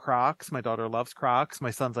got some Crocs. My daughter loves Crocs.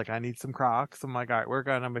 My son's like, I need some Crocs. I'm like, all right,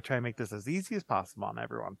 I'm going to try and make this as easy as possible on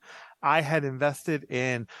everyone. I had invested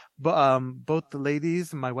in, both the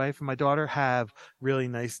ladies, my wife and my daughter have really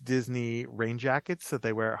nice Disney rain jackets that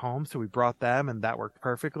they wear at home. So we brought them and that worked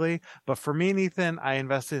perfectly. But for me and Ethan, I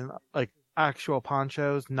invested in like actual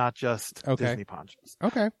ponchos, not just Disney ponchos.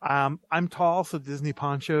 Okay. I'm tall, so Disney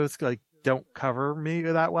ponchos like don't cover me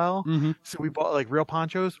that well. Mhm. So we bought like real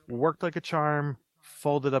ponchos, worked like a charm,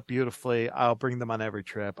 folded up beautifully. I'll bring them on every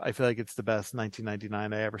trip. I feel like it's the best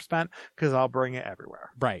 $19.99 I ever spent because I'll bring it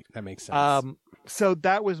everywhere. Right. That makes sense. So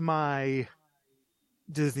that was my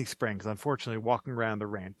Disney Springs. Unfortunately, walking around the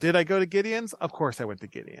rain. Did I go to Gideon's? Of course I went to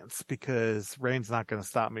Gideon's because rain's not going to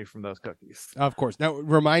stop me from those cookies. Of course. Now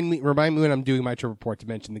remind me when I'm doing my trip report to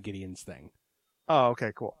mention the Gideon's thing. Oh,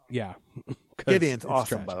 okay, cool. Yeah. Gideon's it's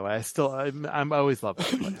awesome, trash. by the way. I'm always loved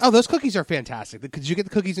it. Oh, those cookies are fantastic. Did you get the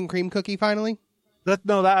cookies and cream cookie finally? That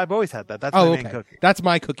I've always had that. That's my main cookie. That's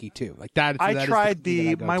my cookie too. Like that. I tried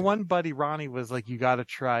my one. one buddy Ronnie was like, you got to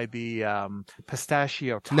try the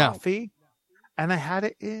pistachio toffee. And I had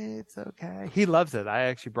it. It's okay. He loves it. I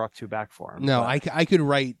actually brought 2 back for him. No, but... I could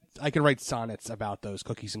write sonnets about those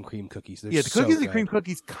cookies and cream cookies. They're the so cookies and good. cream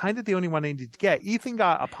cookies kind of the only one I needed to get. Ethan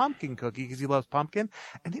got a pumpkin cookie because he loves pumpkin,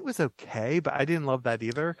 and it was okay, but I didn't love that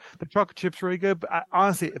either. The chocolate chips really good, but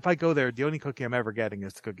honestly, if I go there, the only cookie I'm ever getting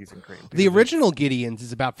is the cookies and cream. The original Gideon's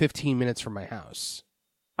is about 15 minutes from my house.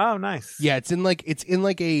 Oh, nice. Yeah, it's in like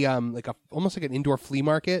a almost like an indoor flea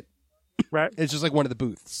market. Right. It's just like one of the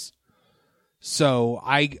booths. So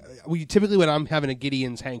we typically, when I'm having a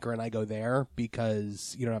Gideon's hankering, I go there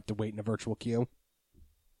because you don't have to wait in a virtual queue.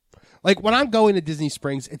 Like when I'm going to Disney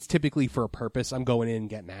Springs, it's typically for a purpose. I'm going in and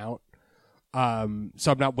getting out.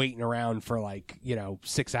 So I'm not waiting around for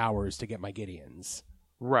 6 hours to get my Gideon's.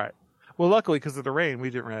 Right. Well, luckily because of the rain,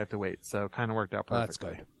 we didn't really have to wait. So it kind of worked out perfectly.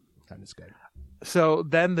 That's good. That is good. So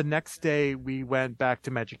then the next day we went back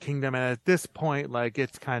to Magic Kingdom, and at this point,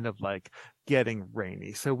 it's kind of getting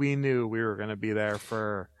rainy. So we knew we were going to be there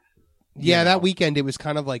for. That weekend it was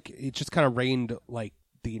kind of it just kind of rained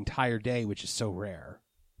the entire day, which is so rare.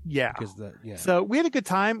 Yeah. So we had a good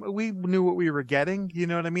time. We knew what we were getting. You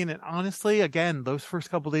know what I mean? And honestly, again, those first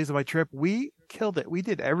couple of days of my trip, we killed it. We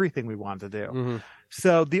did everything we wanted to do. Mm-hmm.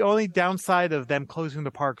 So the only downside of them closing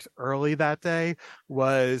the parks early that day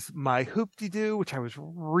was my Hoop-Dee-Doo, which I was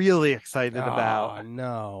really excited about. Oh,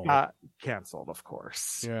 no. Canceled, of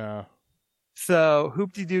course. Yeah. So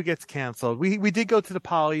Hoop-Dee-Doo gets canceled. We did go to the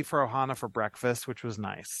Poly for Ohana for breakfast, which was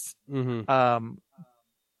nice. Mm-hmm.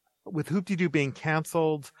 With Hoop-Dee-Doo being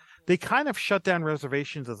canceled, they kind of shut down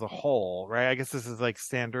reservations as a whole, right? I guess this is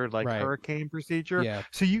standard right. hurricane procedure. Yeah.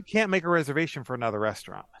 So you can't make a reservation for another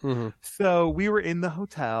restaurant. Mm-hmm. So we were in the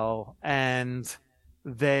hotel and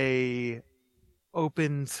they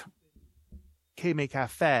opened K-May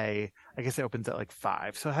Cafe. I guess it opens at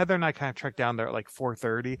 5. So Heather and I kind of trekked down there at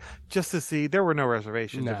 4:30 just to see. There were no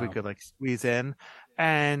reservations if we could squeeze in.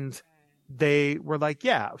 And they were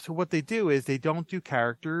so what they do is they don't do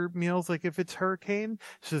character meals if it's hurricane,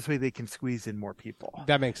 so this way they can squeeze in more people.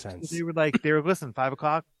 That makes sense. So they were listen,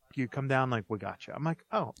 5:00 you come down, we got you. I'm like,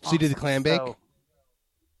 oh, so you did the clam bake?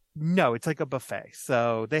 No, it's a buffet,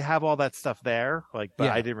 so they have all that stuff there, but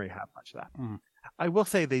I didn't really have much of that. I will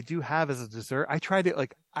say they do have as a dessert. I tried it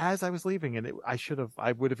as I was leaving, and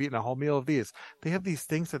I would have eaten a whole meal of these. They have these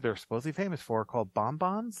things that they're supposedly famous for called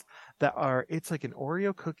bonbons it's like an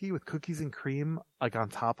Oreo cookie with cookies and cream on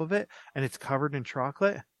top of it, and it's covered in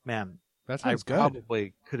chocolate. Man, that sounds good.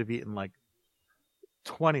 Probably could have eaten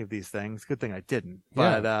 20 of these things. Good thing I didn't.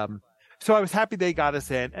 But So I was happy they got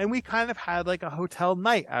us in, and we kind of had like a hotel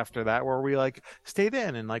night after that where we like stayed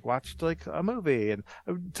in and like watched like a movie, and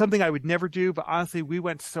something I would never do. But honestly, we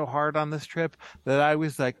went so hard on this trip that I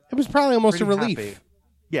was like, It was probably almost a pretty relief. happy.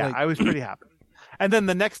 Yeah, Like- I was pretty happy. And then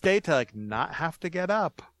the next day to like not have to get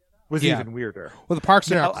up was Yeah. even weirder. Well, the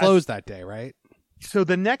parks are No, not closed that day, right? So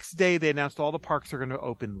the next day they announced all the parks are going to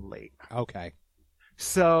open late. Okay.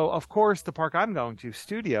 So of course the park I'm going to,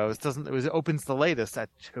 Studios, opens the latest at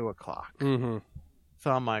 2:00. Mm-hmm.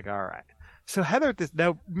 So I'm like, all right. So Heather,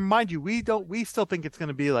 now mind you, we still think it's going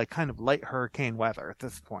to be like kind of light hurricane weather at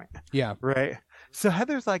this point, Yeah. right? So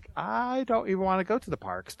Heather's like, I don't even want to go to the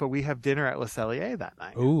parks, but we have dinner at Le Cellier that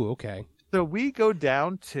night. Ooh, okay. So we go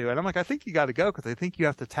down to, and I'm like, I think you got to go because I think you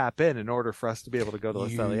have to tap in order for us to be able to go to Le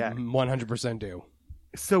You Cellier. 100% do.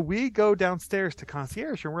 So we go downstairs to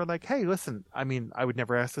concierge and we're like, hey, listen, I mean, I would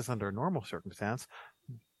never ask this under a normal circumstance,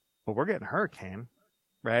 but we're getting a hurricane,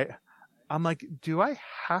 right? I'm like, do I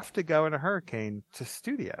have to go in a hurricane to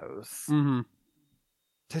Studios Mm-hmm.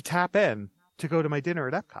 to tap in to go to my dinner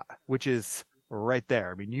at Epcot, which is right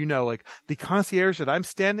there? I mean, you know, like the concierge that I'm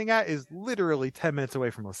standing at is literally 10 minutes away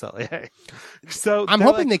from Le Cellier. So I'm they're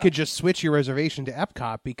hoping like, they could just switch your reservation to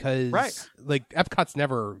Epcot because, Right. like, Epcot's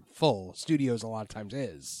never full. Studios a lot of times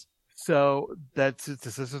is. So this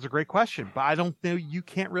is a great question, but I don't know. You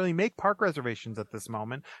can't really make park reservations at this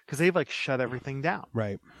moment because they've like shut everything down.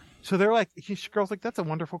 Right. So they're like, girl's like, that's a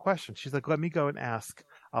wonderful question. She's like, let me go and ask.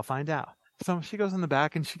 I'll find out. So she goes in the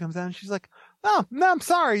back and she comes out and she's like, oh, no, I'm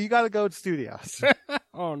sorry. You got to go to Studios.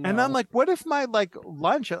 Oh, no. And I'm like, what if my like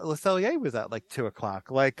lunch at Le Cellier was at like 2:00?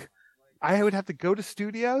 Like I would have to go to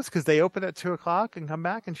Studios because they open at 2:00 and come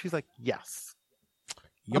back. And she's like, yes.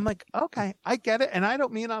 Yep. I'm like, okay, I get it. And I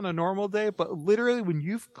don't mean on a normal day, but literally when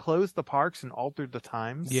you've closed the parks and altered the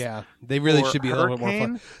times. Yeah, they really for should be a little bit more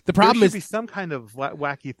hurricane, fun. The problem there is should be some kind of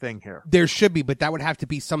wacky thing here. there should be, but that would have to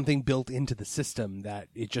be something built into the system that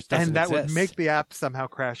it just doesn't And that would exist. make the app somehow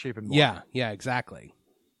crash even more. Yeah, exactly.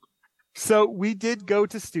 So we did go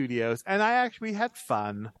to Studios, and we had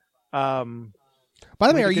fun. By the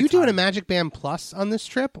We way, had a are good you doing a time. Magic Band Plus on this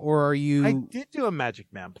trip, or are I you did do a Magic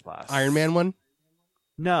Man Plus. Iron Man one?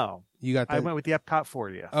 No, You got the I went with the Epcot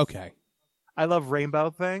 40th. Okay. I love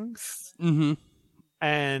rainbow things, Mm-hmm.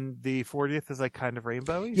 and the 40th is like kind of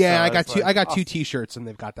rainbowy. Yeah, so I got was two. like, I got oh. two T-shirts, and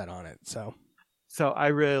they've got that on it. So. So I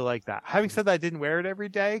really like that. Having said that, I didn't wear it every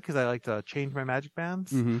day because I like to change my Magic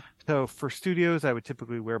Bands. Mm-hmm. So for Studios, I would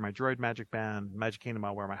typically wear my Droid Magic Band. Magic Kingdom,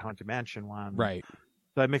 I'll wear my Haunted Mansion one. Right.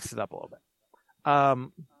 So I mixed it up a little bit.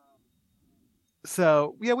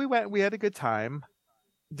 So yeah, we had a good time.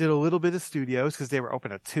 Did a little bit of Studios because they were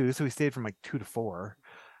open at 2, so we stayed from like 2 to 4,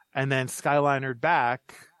 and then Skylinered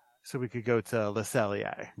back so we could go to Le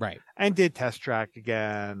Cellier Right. and did Test Track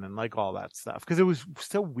again and like all that stuff because it was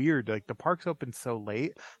so weird. Like the parks opened so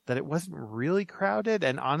late that it wasn't really crowded,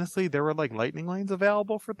 and honestly, there were like lightning lanes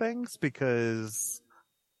available for things because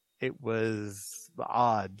it was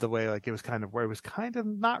odd the way like it was kind of where it was kind of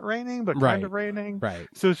not raining but kind Right. of raining. Right.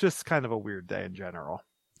 So it's just kind of a weird day in general.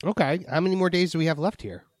 Okay. How many more days do we have left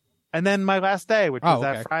here? And then my last day, which was Oh,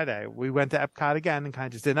 okay. that Friday, we went to Epcot again and kind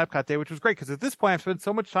of just did an Epcot day, which was great because at this point I've spent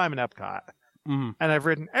so much time in Epcot Mm-hmm. and I've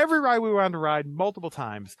ridden every ride we wanted to ride multiple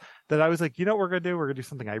times that I was like, you know what we're going to do? We're going to do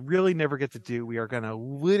something I really never get to do. We are going to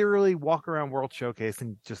literally walk around World Showcase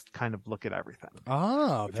and just kind of look at everything.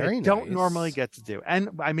 Oh, Which very I nice. don't normally get to do. And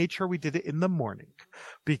I made sure we did it in the morning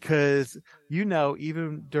because, you know,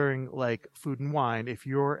 even during like Food and Wine, if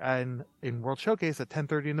you're in World Showcase at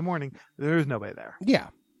 10:30 in the morning, there's nobody there. Yeah.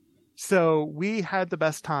 So we had the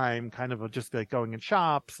best time kind of just like going in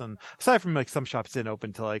shops, and aside from like some shops didn't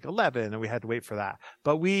open till like 11 and we had to wait for that.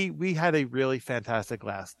 But we had a really fantastic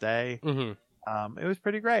last day. Mm-hmm. It was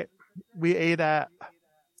pretty great. We ate at,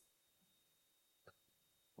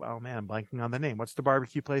 well, man, I'm blanking on the name. What's the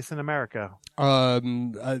barbecue place in America? The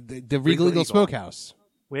Regal Regal Eagle Eagle. Smokehouse.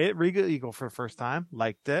 We ate Regal Eagle for the first time.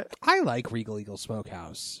 Liked it. I like Regal Eagle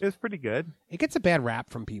Smokehouse. It was pretty good. It gets a bad rap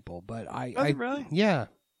from people, but Does it really? Yeah.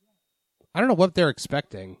 I don't know what they're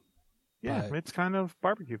expecting. Yeah, But- it's kind of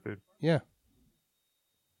barbecue food. Yeah.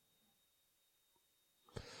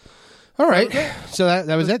 All right. So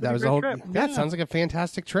that was it. That pretty was the whole. great trip. That Yeah. sounds like a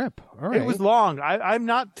fantastic trip. All right. It was long. I'm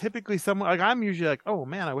not typically someone like I'm usually like, oh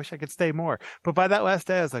man, I wish I could stay more. But by that last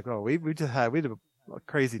day, I was like, oh, we did a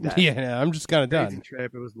crazy day. Yeah, I'm just kind of Crazy done.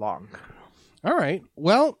 trip. It was long. All right.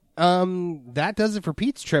 Well, that does it for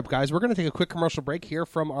Pete's trip, guys. We're going to take a quick commercial break here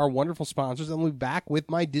from our wonderful sponsors, and we'll be back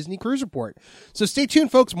with my Disney Cruise Report. So stay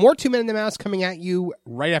tuned, folks. More 2 Men in the Mouse coming at you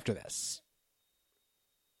right after this.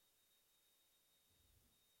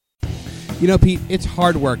 You know, Pete, it's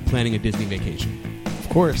hard work planning a Disney vacation. Of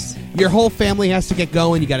course. Your whole family has to get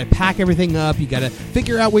going. You got to pack everything up. You got to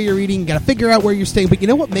figure out where you're eating. You got to figure out where you're staying. But you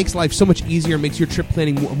know what makes life so much easier and makes your trip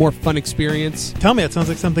planning a more fun experience? Tell me, it sounds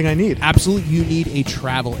like something I need. Absolutely, you need a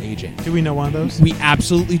travel agent. Do we know one of those? We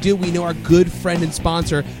absolutely do. We know our good friend and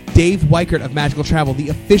sponsor, Dave Weichert of Magical Travel, the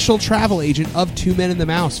official travel agent of Two Men and the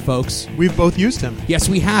Mouse, folks. We've both used him. Yes,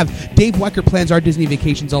 we have. Dave Weichert plans our Disney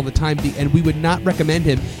vacations all the time, and we would not recommend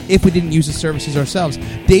him if we didn't use his services ourselves.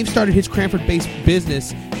 Dave started his Cranford-based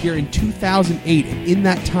business here in 2008, and in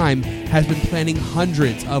that time has been planning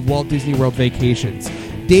hundreds of Walt Disney World vacations.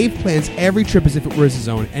 Dave plans every trip as if it was his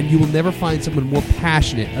own, and you will never find someone more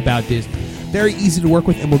passionate about Disney. Very easy to work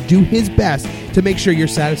with and will do his best to make sure you're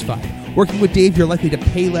satisfied. Working with Dave, you're likely to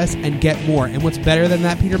pay less and get more. And what's better than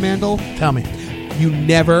that, Peter Mandel? Tell me. You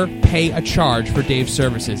never pay a charge for Dave's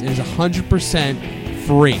services. It is 100%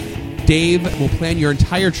 free. Dave will plan your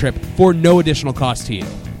entire trip for no additional cost to you.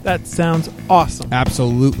 That sounds awesome.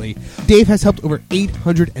 Absolutely. Dave has helped over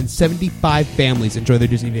 875 families enjoy their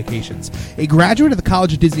Disney vacations. A graduate of the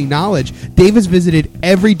College of Disney Knowledge, Dave has visited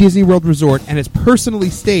every Disney World resort and has personally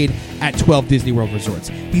stayed at 12 Disney World resorts.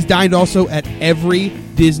 He's dined also at every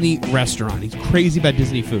Disney restaurant. He's crazy about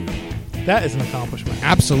Disney food. That is an accomplishment.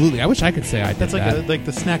 Absolutely. I wish I could say I did That's that. like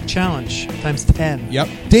the snack challenge times 10. Yep.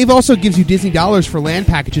 Dave also gives you Disney dollars for land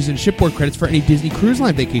packages and shipboard credits for any Disney Cruise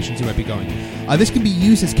Line vacations you might be going. This can be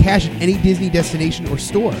used as cash at any Disney destination or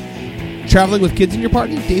store. Traveling with kids in your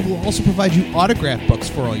party, Dave will also provide you autograph books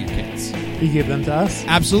for all your kids. He gave them to us?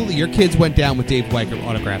 Absolutely. Your kids went down with Dave Weichert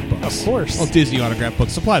autograph books. Of course. Well, Disney autograph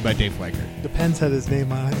books supplied by Dave Weichert. Depends had his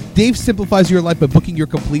name on it. Dave simplifies your life by booking your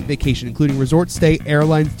complete vacation, including resort stay,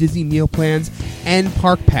 airlines, Disney meal plans, and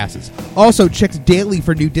park passes. Also, checks daily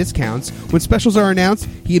for new discounts. When specials are announced,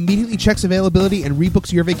 he immediately checks availability and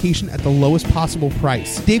rebooks your vacation at the lowest possible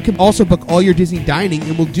price. Dave can also book all your Disney dining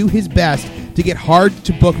and will do his best to get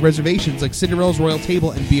hard-to-book reservations like Cinderella's Royal Table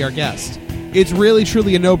and Be Our Guest. It's really,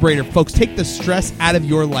 truly a no-brainer, folks. Take the stress out of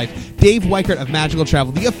your life. Dave Weichert of Magical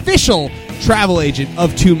Travel, the official travel agent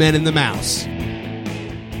of Two Men and the Mouse.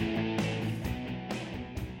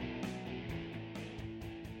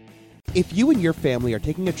 If you and your family are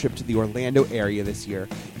taking a trip to the Orlando area this year,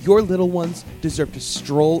 your little ones deserve to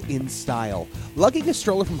stroll in style. Lugging a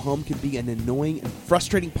stroller from home can be an annoying and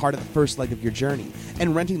frustrating part of the first leg of your journey,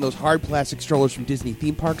 and renting those hard plastic strollers from Disney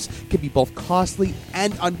theme parks can be both costly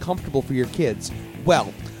and uncomfortable for your kids.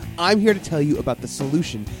 Well, I'm here to tell you about the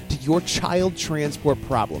solution to your child transport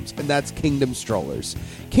problems, and that's Kingdom Strollers.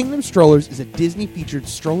 Kingdom Strollers is a Disney-featured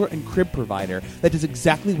stroller and crib provider that does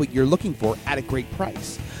exactly what you're looking for at a great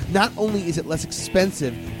price. Not only is it less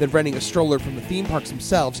expensive than renting a stroller from the theme parks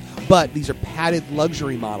themselves, but these are padded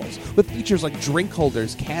luxury models with features like drink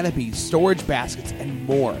holders, canopies, storage baskets, and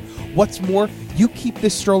more. What's more, you keep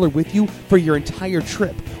this stroller with you for your entire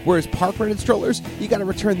trip, whereas park-rented strollers, you got to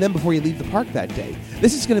return them before you leave the park that day.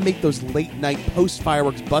 This is going to make those late-night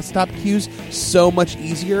post-fireworks bus stop queues so much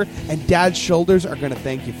easier, and Dad's shoulders are going to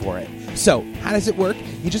thank you for it. So, how does it work?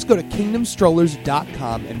 You just go to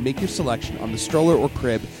kingdomstrollers.com and make your selection on the stroller or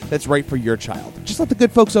crib that's right for your child. Just let the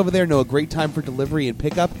good folks over there know a great time for delivery and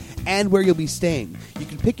pickup and where you'll be staying. You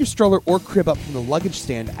can pick your stroller or crib up from the luggage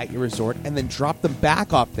stand at your resort and then drop them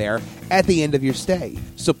back off there at the end of your stay.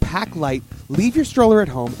 So pack light, leave your stroller at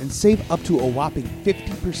home, and save up to a whopping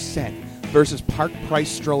 50% versus park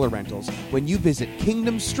price stroller rentals when you visit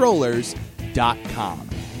kingdomstrollers.com.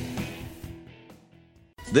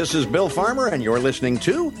 This is Bill Farmer, and you're listening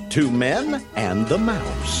to Two Men and the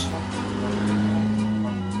Mouse.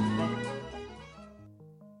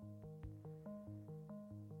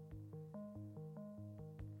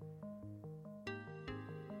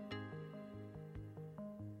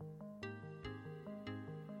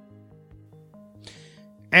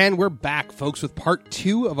 And we're back, folks, with part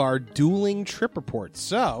 2 of our dueling trip report.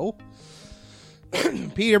 So,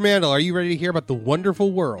 Peter Mandel, are you ready to hear about the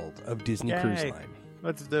wonderful world of Disney Cruise Line?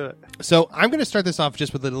 Let's do it. So I'm going to start this off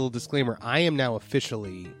just with a little disclaimer. I am now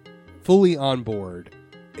officially fully on board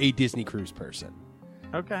a Disney cruise person.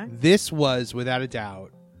 Okay. This was, without a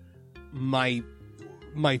doubt, my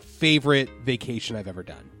favorite vacation I've ever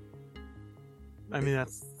done. I mean, that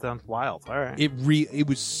sounds wild. All right. It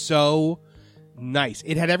was so nice.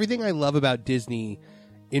 It had everything I love about Disney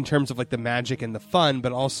in terms of like the magic and the fun,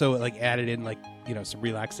 but also like added in like, you know, some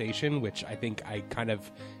relaxation, which I think I kind of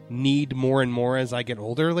need more and more as I get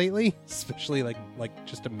older lately, especially like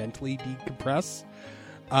just to mentally decompress.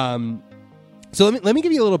 So let me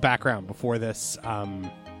give you a little background before this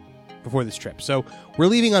trip. So we're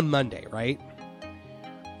leaving on Monday, right?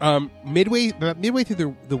 Midway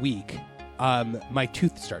through the week, my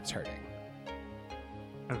tooth starts hurting.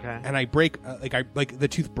 Okay. and I break like the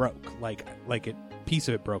tooth broke, like a piece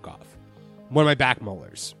of it broke off, one of my back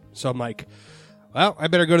molars. So I'm like, well, I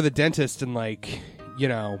better go to the dentist and get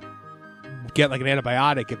like an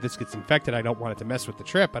antibiotic if this gets infected. I don't want it to mess with the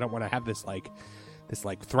trip. I don't want to have this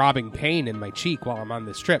throbbing pain in my cheek while I'm on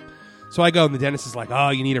this trip. So I go, and the dentist is like, oh,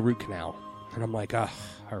 you need a root canal. And I'm like, oh,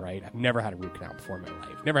 all right. I've never had a root canal before in my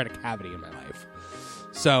life. Never had a cavity in my life.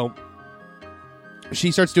 So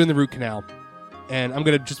she starts doing the root canal, and I'm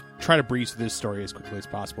going to just try to breeze through this story as quickly as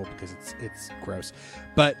possible because it's gross.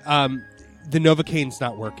 But the Novocaine's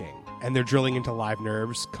not working, and they're drilling into live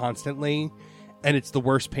nerves constantly, and it's the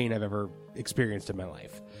worst pain I've ever experienced in my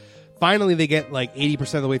life. Finally, they get like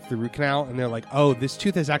 80% of the way through the root canal, and they're like, oh, this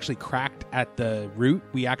tooth is actually cracked at the root.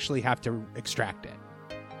 We actually have to extract it.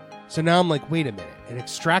 So now I'm like, wait a minute. An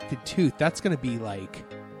extracted tooth, that's going to be like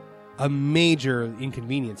a major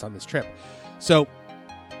inconvenience on this trip. So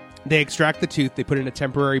they extract the tooth. They put in a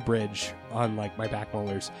temporary bridge on like my back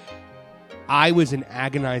molars. I was in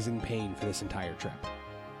agonizing pain for this entire trip.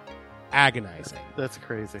 Agonizing. That's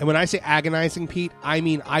crazy. And when I say agonizing, Pete, I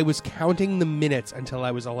mean I was counting the minutes until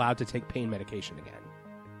I was allowed to take pain medication again.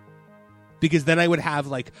 Because then I would have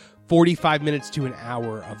like 45 minutes to an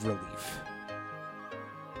hour of relief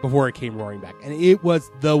before it came roaring back. And it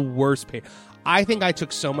was the worst pain. I think I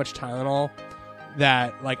took so much Tylenol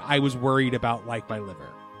that like I was worried about like my liver.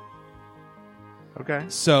 Okay.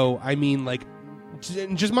 So, I mean, like,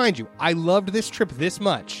 just mind you, I loved this trip this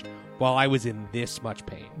much while I was in this much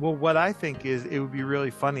pain. Well, what I think is it would be really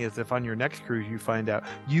funny is if on your next cruise you find out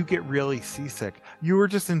you get really seasick. You were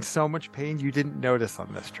just in so much pain you didn't notice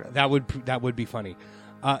on this trip. That would be funny.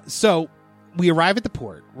 So we arrive at the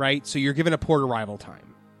port, right? So you're given a port arrival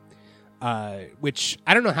time, which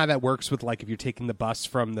I don't know how that works with like if you're taking the bus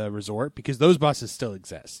from the resort, because those buses still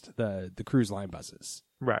exist, the cruise line buses,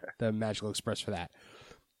 right? The Magical Express for that.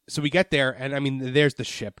 So we get there, and I mean, there's the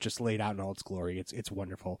ship just laid out in all its glory. It's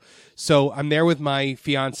wonderful. So I'm there with my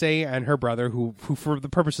fiance and her brother, who for the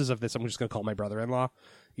purposes of this, I'm just going to call my brother-in-law,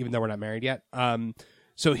 even though we're not married yet.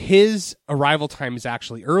 So his arrival time is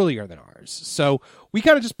actually earlier than ours. So we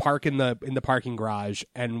kind of just park in the parking garage,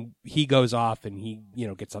 and he goes off and he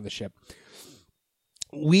gets on the ship.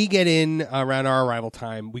 We get in around our arrival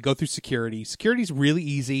time. We go through security. Security's really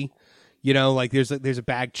easy. Like there's a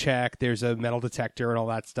bag check, there's a metal detector and all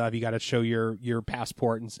that stuff. You got to show your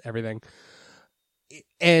passport and everything.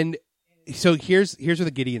 And so here's where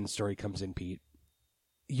the Gideon story comes in, Pete.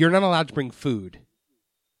 You're not allowed to bring food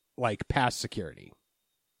like past security.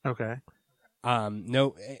 Okay.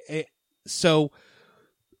 No. So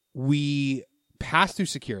we pass through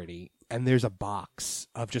security, and there's a box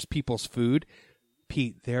of just people's food.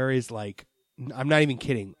 Pete, there is like, I'm not even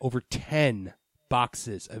kidding, over 10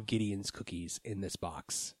 boxes of Gideon's cookies in this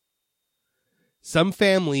box. Some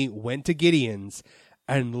family went to Gideon's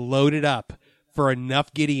and loaded up for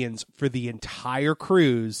enough Gideon's for the entire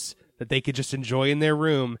cruise that they could just enjoy in their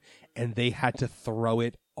room, and they had to throw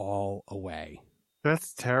it all away.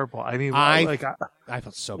 That's terrible. I mean, I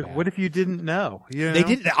felt so bad. What if you didn't know? They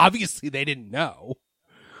didn't. Obviously, they didn't know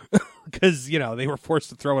because they were forced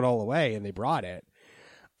to throw it all away, and they brought it.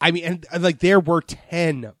 I mean, and like there were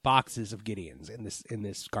 10 boxes of Gideon's in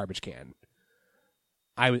this garbage can.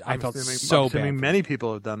 I felt so bad. Many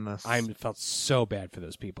people have done this. I felt so bad for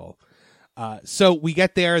those people. So we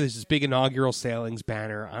get there. There's this big inaugural sailings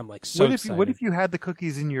banner. I'm like excited. What if you had the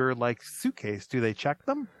cookies in your like suitcase? Do they check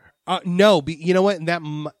them? No, but you know what?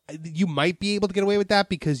 You might be able to get away with that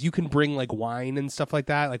because you can bring like wine and stuff like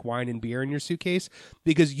that, like wine and beer in your suitcase,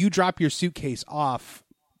 because you drop your suitcase off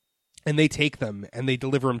and they take them and they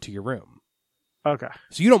deliver them to your room. Okay.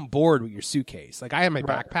 So you don't board with your suitcase. Like I have my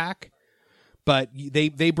backpack, but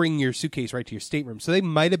they bring your suitcase right to your stateroom. So they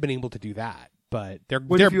might have been able to do that, but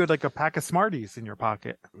What if you had like a pack of Smarties in your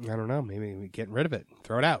pocket? I don't know. Maybe getting rid of it,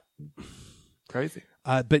 throw it out. Crazy.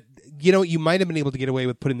 But you might have been able to get away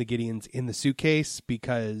with putting the Gideon's in the suitcase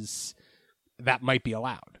because that might be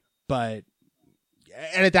allowed. And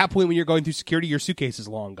at that point, when you're going through security, your suitcase is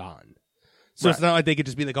long gone. So It's not like they could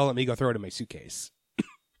just be like, oh, let me go throw it in my suitcase.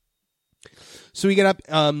 So we get up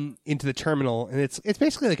into the terminal, and it's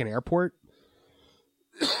basically like an airport.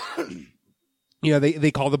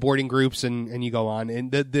 They call the boarding groups, and you go on.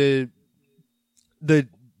 And the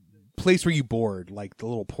place where you board, like the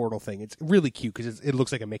little portal thing, it's really cute because it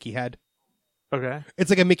looks like a Mickey head. Okay. It's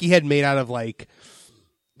like a Mickey head made out of like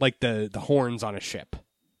the horns on a ship.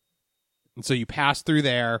 And so you pass through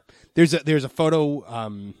there. There's a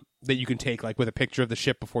photo that you can take like with a picture of the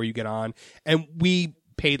ship before you get on. And we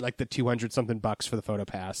paid like the $200 something for the photo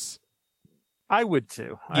pass. I would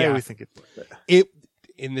too. Yeah. I always think it's worth it.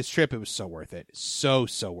 in this trip, it was so worth it. So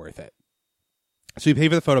worth it. So you pay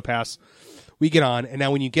for the photo pass. We get on, and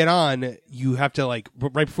now when you get on, you have to like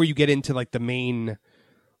right before you get into like the main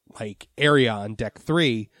like area on deck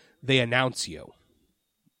 3, they announce you.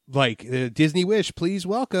 Like Disney Wish, please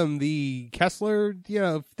welcome the Kessler,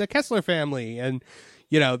 the Kessler family. And,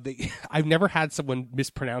 I've never had someone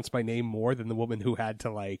mispronounce my name more than the woman who had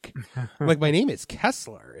to like, my name is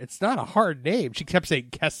Kessler. It's not a hard name. She kept saying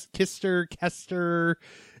Kester.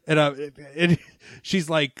 And she's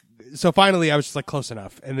like, so finally I was just like close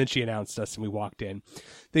enough. And then she announced us and we walked in.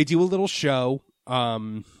 They do a little show.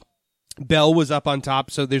 Belle was up on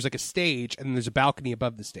top, so there's like a stage, and there's a balcony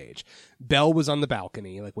above the stage. Belle was on the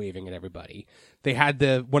balcony, like waving at everybody. They had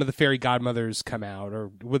one of the fairy godmothers come out,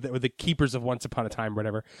 or with the keepers of Once Upon a Time, or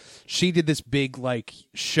whatever. She did this big like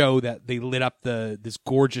show that they lit up this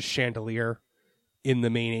gorgeous chandelier in the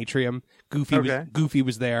main atrium. Goofy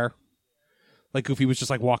was there, like Goofy was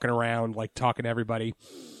just like walking around, like talking to everybody.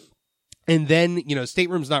 And then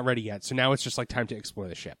stateroom's not ready yet, so now it's just like time to explore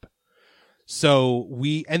the ship. So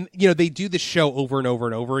they do the show over and over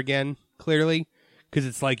and over again, clearly, because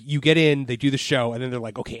it's like you get in, they do the show, and then they're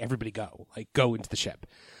like, okay, everybody go into the ship.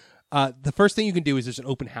 The first thing you can do is there's an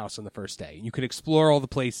open house on the first day. You can explore all the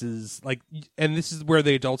places, and this is where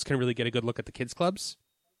the adults can really get a good look at the kids clubs.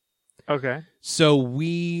 Okay. So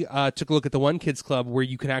we took a look at the one kids club where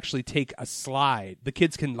you can actually take a slide. The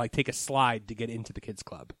kids can take a slide to get into the kids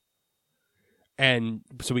club. And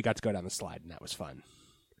so we got to go down the slide, and that was fun.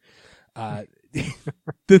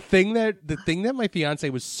 The thing that my fiance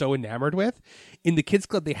was so enamored with in the kids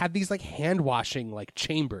club, they had these hand washing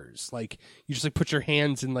chambers. Like you just put your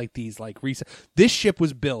hands in these This ship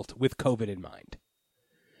was built with COVID in mind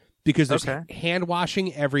because there's hand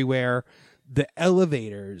washing everywhere. The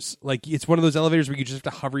elevators, it's one of those elevators where you just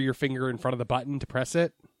have to hover your finger in front of the button to press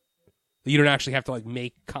it. You don't actually have to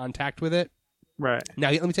make contact with it. Right.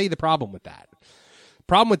 Now, let me tell you the problem with that.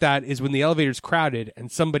 Problem with that is when the elevator's crowded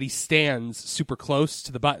and somebody stands super close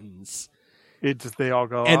to the buttons, they all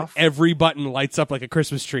go and off. Every button lights up like a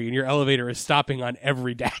Christmas tree, and your elevator is stopping on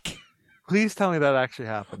every deck. Please tell me that actually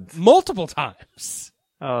happens. Multiple times.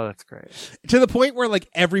 Oh, that's great. To the point where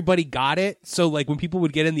everybody got it. So when people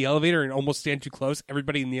would get in the elevator and almost stand too close,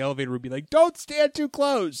 everybody in the elevator would be like, "Don't stand too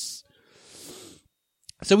close."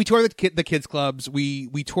 So we toured the kids clubs. We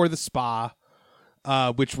toured the spa,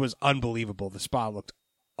 which was unbelievable. The spa looked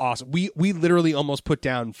awesome. We literally almost put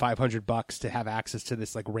down $500 to have access to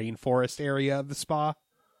this rainforest area of the spa.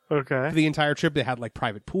 Okay. For the entire trip, they had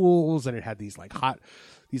private pools, and it had these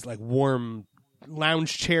warm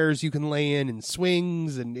lounge chairs you can lay in, and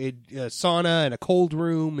swings, and a sauna, and a cold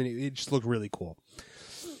room, and it just looked really cool.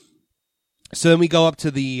 So then we go up to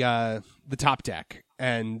the top deck,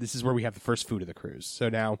 and this is where we have the first food of the cruise. So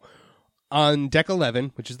now on deck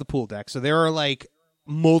 11, which is the pool deck, so there are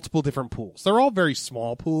multiple different pools. They're all very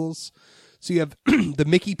small pools. So you have the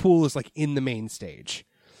Mickey pool is in the main stage.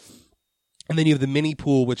 And then you have the mini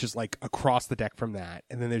pool, which is across the deck from that.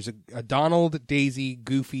 And then there's a Donald, Daisy,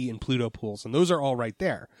 Goofy, and Pluto pools. And those are all right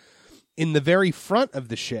there. In the very front of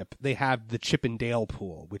the ship, they have the Chip and Dale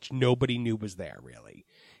pool, which nobody knew was there, really.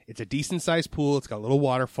 It's a decent-sized pool. It's got a little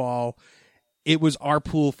waterfall. It was our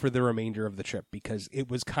pool for the remainder of the trip because it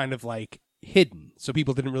was kind of hidden, so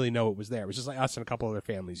people didn't really know it was there. It was just us and a couple other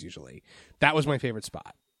families usually. That was my favorite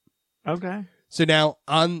spot. Okay. So now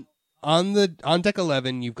on deck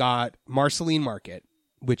 11, you've got Marceline Market,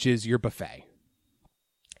 which is your buffet.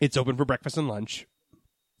 It's open for breakfast and lunch,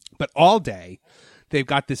 but all day they've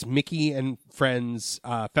got this Mickey and Friends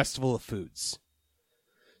Festival of Foods.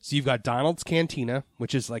 So you've got Donald's Cantina,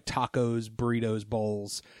 which is tacos, burritos,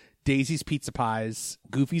 bowls, Daisy's Pizza Pies,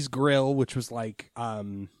 Goofy's Grill, which was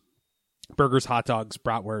burgers, hot dogs,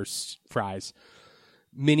 bratwurst, fries,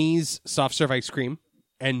 Minnie's soft serve ice cream,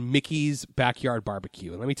 and Mickey's Backyard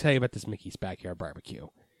Barbecue. And let me tell you about this Mickey's Backyard Barbecue.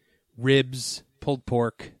 Ribs, pulled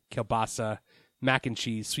pork, kielbasa, mac and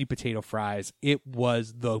cheese, sweet potato fries. It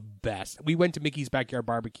was the best. We went to Mickey's Backyard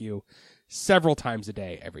Barbecue several times a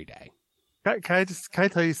day, every day. Can I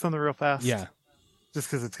tell you something real fast? Yeah. Just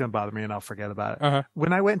because it's going to bother me and I'll forget about it. Uh-huh.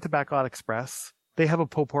 When I went to Backlot Express, they have a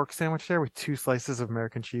pulled pork sandwich there with 2 slices of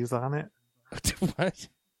American cheese on it. What?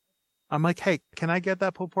 I'm like, hey, can I get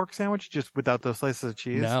that pulled pork sandwich just without those slices of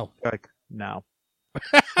cheese? No. They're like, no.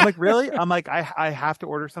 I'm like, really? I'm like, I have to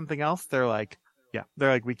order something else? They're like, yeah. They're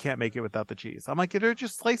like, we can't make it without the cheese. I'm like, they're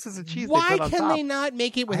just slices of cheese. Why they put on can top. they not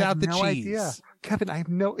make it without the cheese? Idea. Kevin,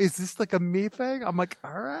 is this a me thing? I'm like,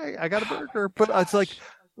 all right, I got a burger. But it's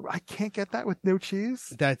I can't get that with no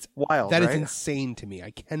cheese. That's wild. That right? is insane to me.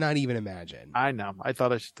 I cannot even imagine. I know. I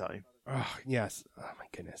thought I should tell you. Oh, yes. Oh my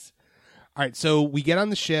goodness. All right, so we get on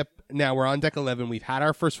the ship. Now we're on deck 11. We've had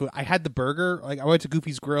our first food. I had the burger. Like, I went to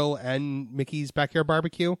Goofy's Grill and Mickey's Backyard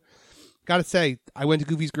Barbecue. Gotta say, I went to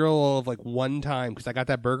Goofy's Grill like one time because I got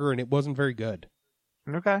that burger and it wasn't very good.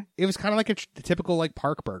 Okay. It was kind of like the typical like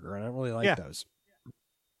park burger, and I don't really like those.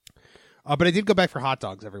 But I did go back for hot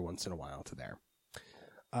dogs every once in a while to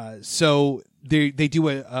there. So they do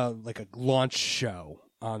a launch show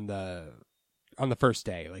on the first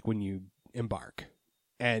day, like when you embark.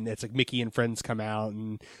 And it's like Mickey and friends come out,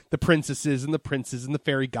 and the princesses and the princes and the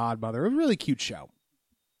fairy godmother. A really cute show.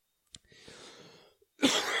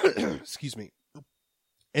 Excuse me.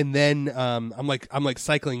 And then I'm like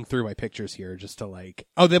cycling through my pictures here just to like.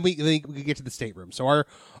 Oh, then we get to the stateroom. So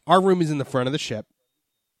our room is in the front of the ship.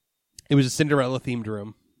 It was a Cinderella themed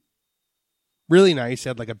room. Really nice. It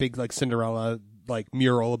had like a big like Cinderella like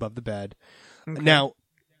mural above the bed. Okay. Now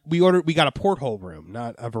we got a porthole room,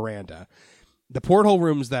 not a veranda. The porthole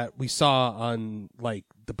rooms that we saw on like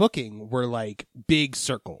the booking were like big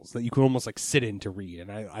circles that you could almost like sit in to read, and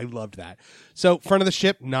I loved that. So front of the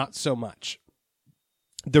ship, not so much.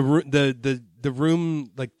 The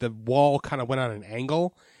room, like the wall kind of went on an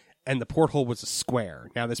angle, and the porthole was a square.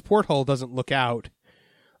 Now this porthole doesn't look out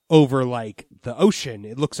over like the ocean;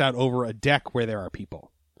 it looks out over a deck where there are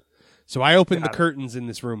people. So I opened the curtains in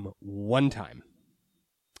this room one time.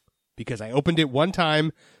 Because I opened it one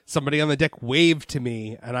time, somebody on the deck waved to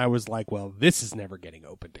me, and I was like, well, this is never getting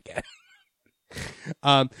opened again.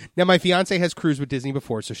 Now, my fiance has cruised with Disney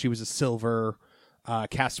before, so she was a silver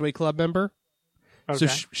Castaway Club member. Okay.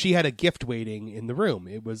 So she had a gift waiting in the room.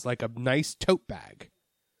 It was like a nice tote bag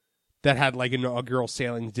that had like an inaugural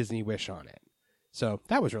Sailing Disney Wish on it. So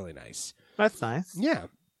that was really nice. That's nice. Yeah.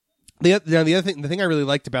 The thing I really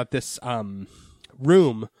liked about this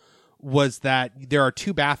room was that there are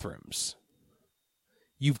two bathrooms.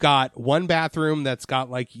 You've got one bathroom that's got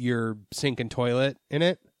like your sink and toilet in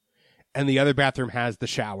it, and the other bathroom has the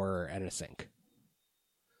shower and a sink.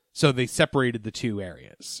 So they separated the two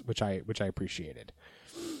areas, which I appreciated.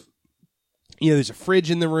 You know, there's a fridge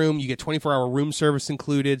in the room. You get 24-hour room service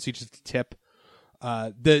included, so you just tip.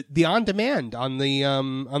 The on demand on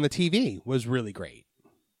the TV was really great.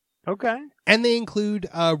 Okay, and they include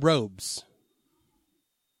robes.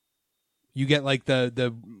 You get like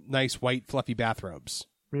the nice white fluffy bathrobes.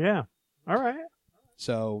 Yeah. All right.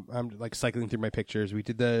 So I'm like cycling through my pictures. We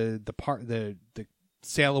did the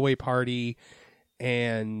sail away party,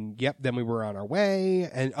 and then we were on our way,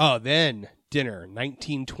 and then dinner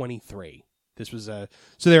 1923. This was so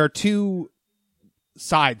there are two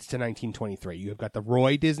sides to 1923. You have got the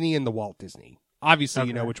Roy Disney and the Walt Disney. Obviously,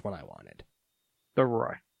 You know which one I wanted. The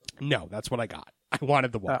Roy. No, that's what I got. I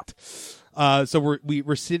wanted the Walt. So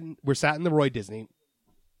we're sat in the Roy Disney.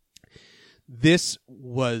 This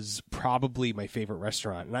was probably my favorite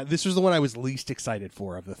restaurant. And this was the one I was least excited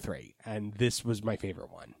for of the three. And this was my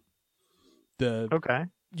favorite one. Okay.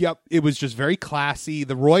 Yep. It was just very classy.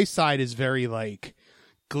 The Roy side is very like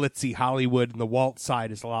glitzy Hollywood, and the Walt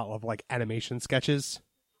side is a lot of like animation sketches.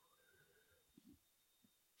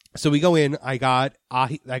 So we go in. I got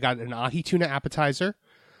an ahi tuna appetizer.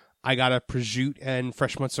 I got a prosciutto and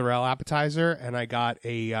fresh mozzarella appetizer, and I got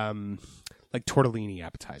a like tortellini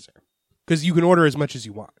appetizer, because you can order as much as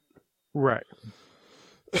you want. Right.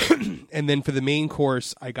 And then for the main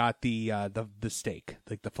course, I got the steak,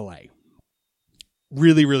 like the fillet.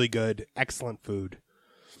 Really, really good, excellent food.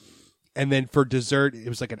 And then for dessert, it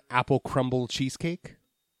was like an apple crumble cheesecake.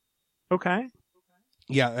 Okay.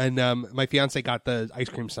 Yeah, and my fiance got the ice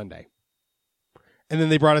cream sundae. And then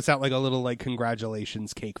they brought us out like a little like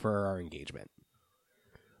congratulations cake for our engagement.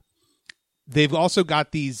 They've also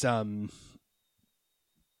got these. So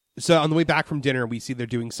on the way back from dinner, we see they're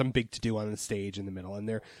doing some big to-do on the stage in the middle, and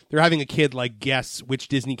they're having a kid like guess which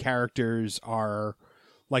Disney characters are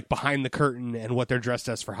like behind the curtain and what they're dressed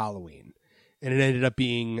as for Halloween. And it ended up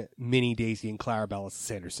being Minnie, Daisy, and Clarabelle as the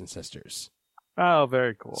Sanderson sisters. Oh,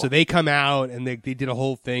 very cool. So they come out and they did a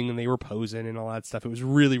whole thing, and they were posing and all that stuff. It was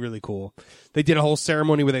really, really cool. They did a whole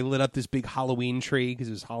ceremony where they lit up this big Halloween tree because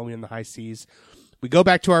it was Halloween in the high seas. We go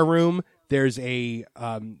back to our room. There's a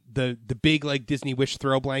the big like Disney Wish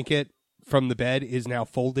throw blanket from the bed is now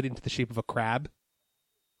folded into the shape of a crab.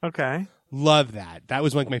 Okay. Love that. That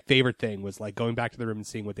was like my favorite thing, was like going back to the room and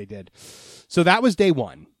seeing what they did. So that was day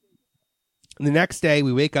one. And the next day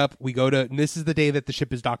we wake up, we go to, and this is the day that the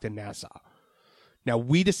ship is docked in Nassau. Now,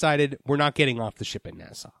 we decided we're not getting off the ship in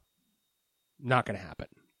Nassau. Not going to happen,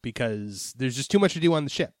 because there's just too much to do on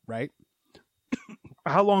the ship, right?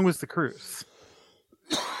 How long was the cruise?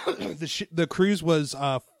 The cruise was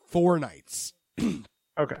 4 nights.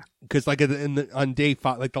 Okay. Because like on day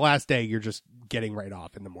 5, like the last day, you're just getting right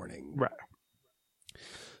off in the morning. Right.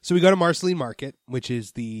 So we go to Marceline Market, which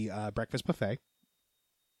is the breakfast buffet.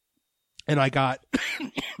 And I got,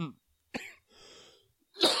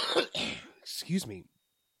 excuse me.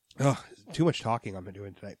 Oh, too much talking I'm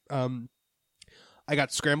doing tonight. I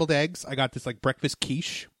got scrambled eggs. I got this like breakfast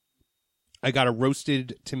quiche. I got a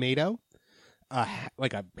roasted tomato,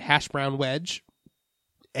 like a hash brown wedge,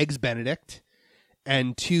 eggs Benedict,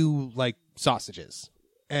 and 2 like sausages.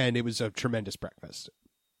 And it was a tremendous breakfast.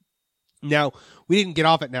 Now, we didn't get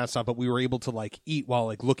off at Nassau, but we were able to like eat while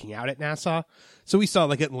like looking out at Nassau. So we saw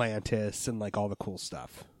like Atlantis and like all the cool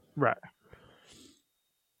stuff. Right.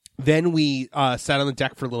 Then we sat on the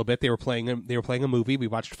deck for a little bit. They were playing a movie. We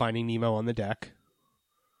watched Finding Nemo on the deck.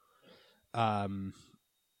 Then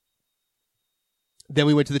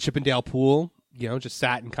we went to the Chippendale pool. You know, just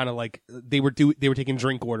sat and kind of like they were taking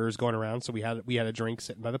drink orders going around. So we had a drink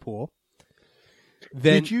sitting by the pool.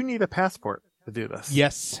 Then did you need a passport to do this?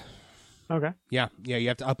 Yes. Okay. Yeah. You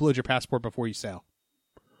have to upload your passport before you sail.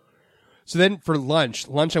 So then for lunch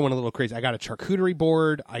I went a little crazy. I got a charcuterie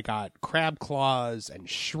board. I got crab claws and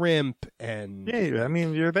shrimp and yeah. I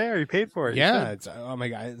mean, you're there. You paid for it. Yeah. It's oh my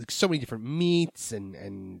god, like so many different meats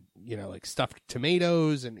and you know like stuffed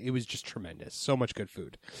tomatoes, and it was just tremendous. So much good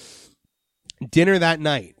food. Dinner that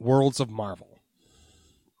night, Worlds of Marvel.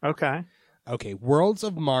 Okay. Worlds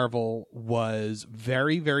of Marvel was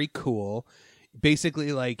very, very cool.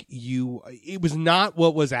 Basically, like it was not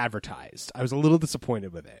what was advertised. I was a little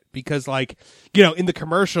disappointed with it because, like, you know, in the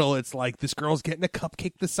commercial, it's like this girl's getting a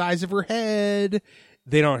cupcake the size of her head.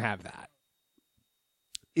 They don't have that.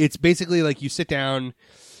 It's basically like you sit down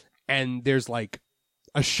and there's like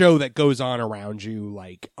a show that goes on around you,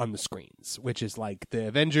 like on the screens, which is like the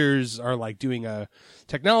Avengers are like doing a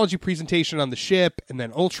technology presentation on the ship, and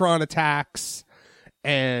then Ultron attacks.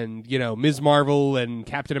 And, you know, Ms. Marvel and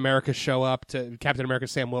Captain America Sam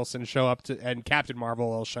Wilson show up to, and Captain Marvel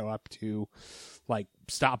will show up to, like,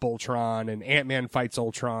 stop Ultron, and Ant-Man fights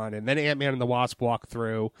Ultron, and then Ant-Man and the Wasp walk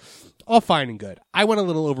through. All fine and good. I went a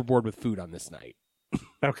little overboard with food on this night.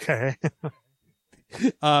 Okay.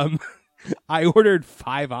 I ordered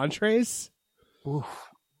 5 entrees. Oof.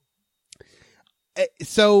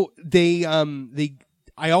 So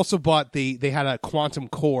I also bought they had a Quantum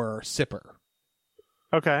Core sipper.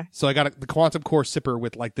 Okay. So I got the Quantum Core sipper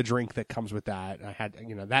with like the drink that comes with that. I had,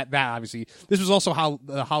 you know, that obviously, this was also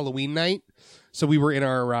the Halloween night. So we were in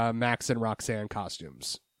our Max and Roxanne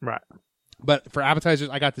costumes. Right. But for appetizers,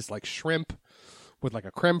 I got this like shrimp with like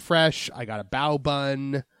a creme fraiche. I got a bao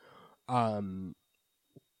bun. And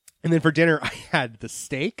then for dinner, I had the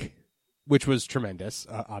steak, which was tremendous,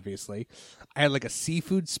 obviously. I had like a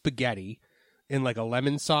seafood spaghetti in like a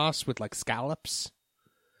lemon sauce with like scallops.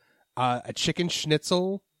 A chicken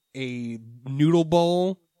schnitzel, a noodle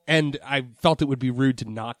bowl, and I felt it would be rude to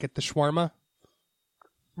not get the shawarma.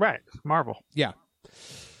 Right. Marvel. Yeah.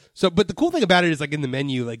 So, but the cool thing about it is like in the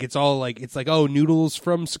menu, like it's all like, it's like, oh, noodles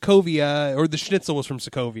from Sokovia, or the schnitzel was from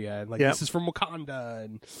Sokovia, and like this is from Wakanda,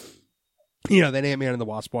 and you know, then Ant-Man and the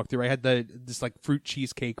Wasp walked through. I had this like fruit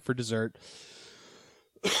cheesecake for dessert.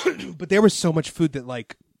 But there was so much food that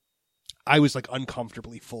like I was like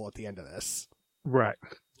uncomfortably full at the end of this. Right.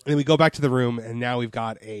 And then we go back to the room, and now we've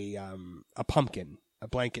got a pumpkin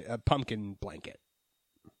blanket.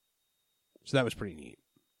 So that was pretty neat.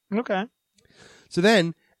 Okay. So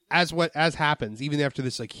then, as happens, even after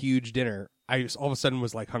this like huge dinner, I just all of a sudden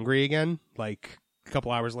was like hungry again, like a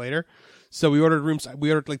couple hours later. So we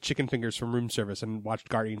ordered like chicken fingers from room service and watched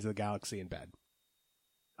Guardians of the Galaxy in bed.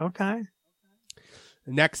 Okay.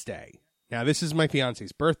 The next day, now this is my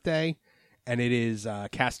fiance's birthday, and it is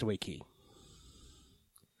Castaway Cay.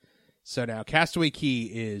 So now Castaway Cay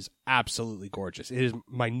is absolutely gorgeous. It is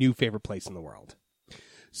my new favorite place in the world.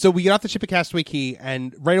 So we get off the ship at Castaway Cay,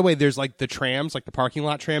 and right away there's like the trams, like the parking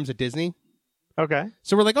lot trams at Disney. Okay.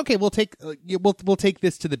 So we're like, okay, we'll take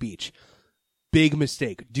this to the beach. Big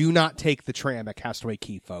mistake. Do not take the tram at Castaway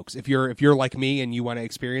Cay, folks. If you're like me and you want to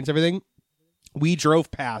experience everything, we drove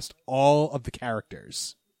past all of the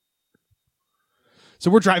characters. So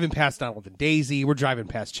we're driving past Donald and Daisy. We're driving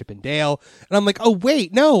past Chip and Dale. And I'm like, oh,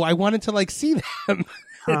 wait, no, I wanted to like see them.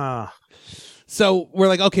 So we're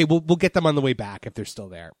like, okay, we'll get them on the way back if they're still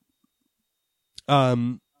there.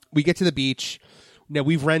 We get to the beach. Now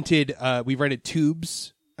we've rented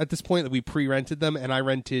tubes at this point. That we pre-rented them, and I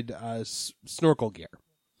rented snorkel gear.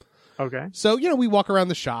 Okay. So, you know, we walk around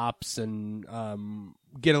the shops and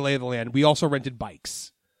get a lay of the land. We also rented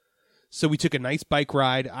bikes. So we took a nice bike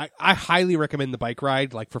ride. I highly recommend the bike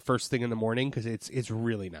ride, like for first thing in the morning, because it's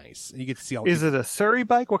really nice. You get to see all. Is it a Surrey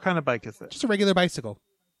bike? What kind of bike is it? Just a regular bicycle.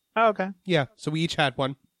 Oh, okay. Yeah. So we each had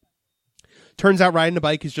one. Turns out riding a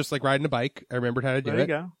bike is just like riding a bike. I remembered how to do There it.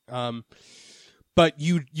 you go. But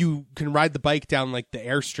you can ride the bike down like the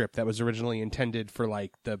airstrip that was originally intended for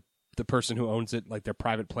like the person who owns it, like their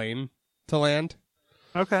private plane to land.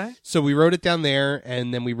 Okay. So we rode it down there,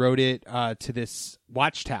 and then we rode it to this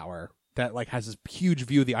watchtower that like has this huge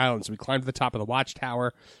view of the island. So we climbed to the top of the watchtower.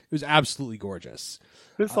 It was absolutely gorgeous.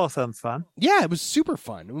 This all sounds fun. Yeah, it was super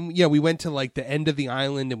fun. Yeah, we went to like the end of the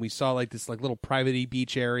island, and we saw like this like little private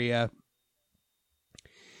beach area.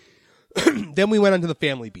 Then we went onto the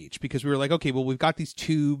family beach because we were like, okay, well, we've got these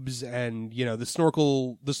tubes, and you know the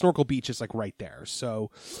snorkel beach is like right there.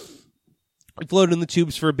 So we floated in the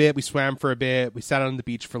tubes for a bit. We swam for a bit. We sat on the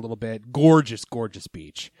beach for a little bit. Gorgeous, gorgeous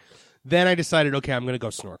beach. Then I decided, okay, I'm going to go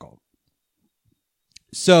snorkel.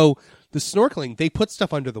 So the snorkeling, they put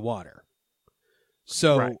stuff under the water.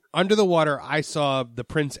 So Right. under the water, I saw the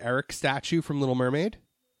Prince Eric statue from Little Mermaid.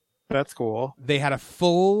 That's cool. They had a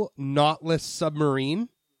full knotless submarine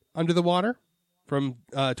under the water from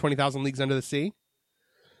 20,000 Leagues Under the Sea.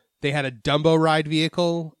 They had a Dumbo ride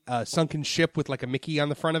vehicle, a sunken ship with like a Mickey on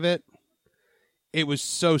the front of it. It was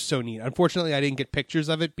so neat. Unfortunately, I didn't get pictures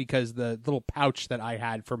of it because the little pouch that I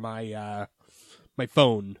had for my my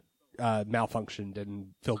phone malfunctioned and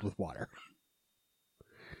filled with water.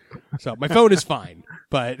 So my phone is fine,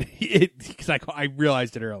 but because I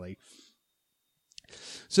realized it early.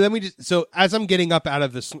 So then so as I'm getting up out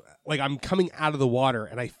of this, like I'm coming out of the water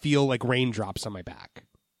and I feel like raindrops on my back.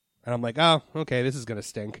 And I'm like, oh, okay, this is going to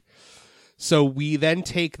stink. So we then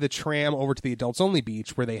take the tram over to the adults only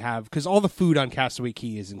beach where they have, because all the food on Castaway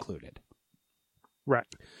Cay is included. Right.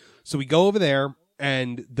 So we go over there,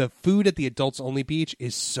 and the food at the adults only beach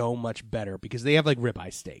is so much better because they have like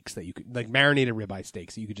ribeye steaks that you could, like marinated ribeye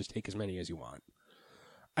steaks that you could just take as many as you want.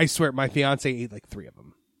 I swear, my fiance ate like 3 of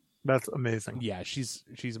them. That's amazing. Yeah, she's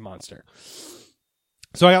a monster.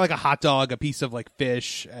 So I got like a hot dog, a piece of like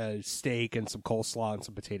fish, a steak, and some coleslaw and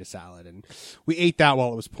some potato salad. And we ate that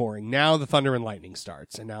while it was pouring. Now the thunder and lightning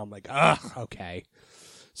starts. And now I'm like, ugh, okay.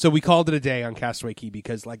 So we called it a day on Castaway Cay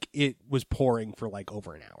because like it was pouring for like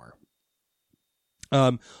over an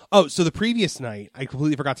hour. So the previous night, I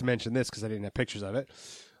completely forgot to mention this because I didn't have pictures of it.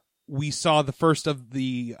 We saw the first of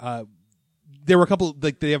the, there were a couple,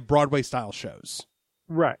 like they have Broadway style shows.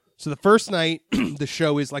 Right. So the first night, the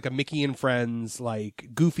show is like a Mickey and Friends, like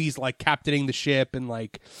Goofy's like captaining the ship and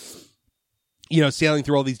like, you know, sailing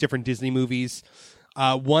through all these different Disney movies.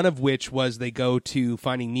 One of which was they go to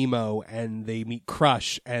Finding Nemo and they meet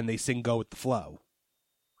Crush and they sing Go With the Flow.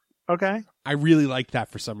 Okay. I really liked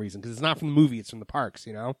that for some reason because it's not from the movie, it's from the parks,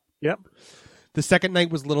 you know? Yep. The second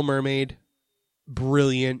night was Little Mermaid.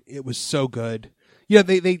 Brilliant. It was so good. You know,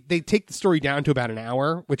 they take the story down to about an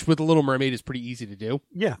hour, which with The Little Mermaid is pretty easy to do.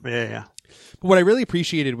 Yeah. Yeah. But what I really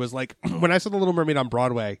appreciated was like when I saw The Little Mermaid on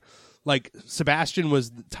Broadway, like Sebastian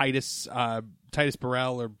was Titus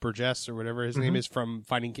Burrell or Burgess or whatever his name is from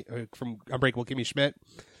from Unbreakable Kimmy Schmidt.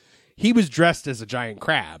 He was dressed as a giant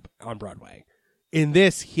crab on Broadway. In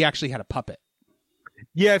this, he actually had a puppet.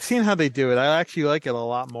 Yeah, I've seen how they do it. I actually like it a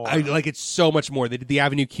lot more. I like it so much more. They did the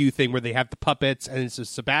Avenue Q thing where they have the puppets, and so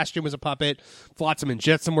Sebastian was a puppet, Flotsam and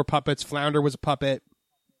Jetsam were puppets, Flounder was a puppet.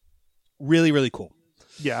 Really, really cool.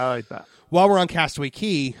 Yeah, I like that. While we're on Castaway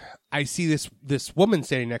Cay, I see this woman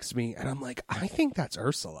standing next to me, and I'm like, I think that's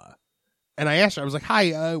Ursula. And I asked her, I was like,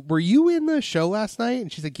 hi, were you in the show last night?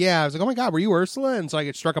 And she's like, yeah. I was like, oh my God, were you Ursula? And so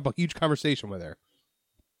I struck up a huge conversation with her.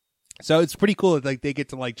 So it's pretty cool that like they get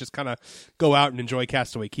to like just kind of go out and enjoy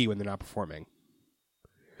Castaway Cay when they're not performing.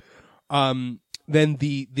 Then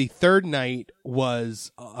the third night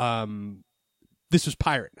was this was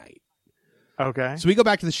Pirate Night. Okay. So we go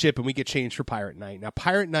back to the ship and we get changed for Pirate Night. Now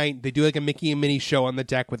Pirate Night, they do like a Mickey and Minnie show on the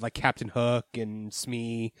deck with like Captain Hook and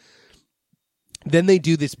Smee. Then they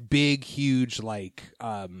do this big, huge like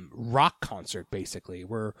rock concert basically,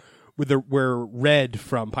 where Red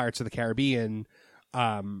from Pirates of the Caribbean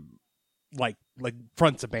like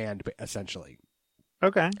fronts a band essentially.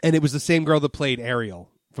 Okay. And it was the same girl that played Ariel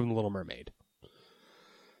from The Little Mermaid.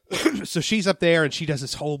 So she's up there and she does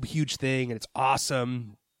this whole huge thing and it's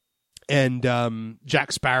awesome. And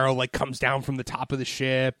Jack Sparrow like comes down from the top of the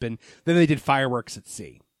ship, and then they did fireworks at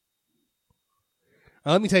sea.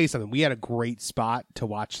 Now, let me tell you something. We had a great spot to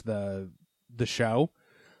watch the show.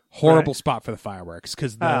 Horrible spot for the fireworks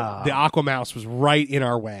because the Aquamouse was right in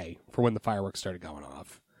our way for when the fireworks started going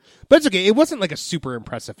off. But it's okay. It wasn't like a super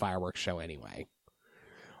impressive fireworks show anyway.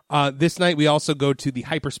 This night we also go to the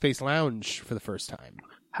Hyperspace Lounge for the first time.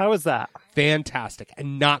 How was that? Fantastic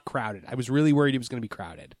and not crowded. I was really worried it was going to be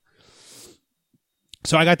crowded.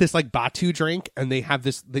 So I got this like Batu drink, and they have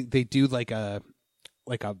this. They do like a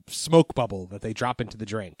smoke bubble that they drop into the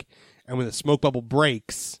drink, and when the smoke bubble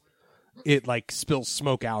breaks, it like spills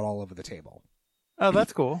smoke out all over the table. Oh,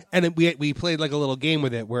 that's cool. And we played like a little game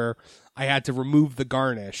with it where I had to remove the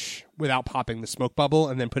garnish without popping the smoke bubble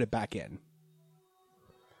and then put it back in.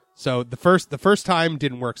 So the first time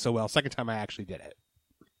didn't work so well. Second time I actually did it.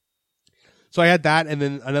 So I had that, and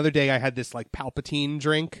then another day I had this like Palpatine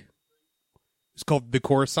drink. It's called the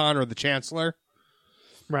Coruscant or the Chancellor.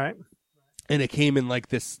 Right. And it came in like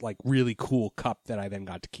this like really cool cup that I then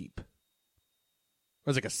got to keep. It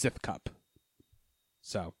was like a Sith cup.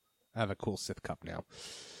 So I have a cool Sith cup now.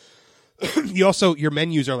 Your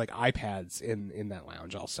menus are like iPads in that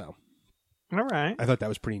lounge also. All right. I thought that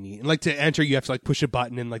was pretty neat. And like to enter, you have to like push a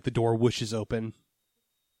button and like the door whooshes open.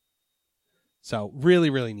 So really,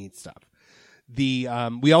 really neat stuff. We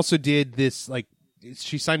also did this like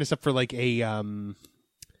she signed us up for like a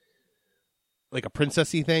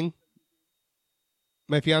princessy thing.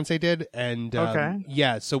 My fiance did, and okay.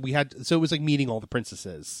 Yeah, so it was like meeting all the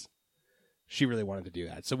princesses. She really wanted to do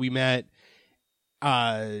that, so we met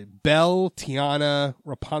Belle, Tiana,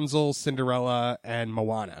 Rapunzel, Cinderella, and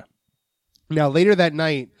Moana. Now later that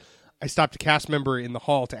night, I stopped a cast member in the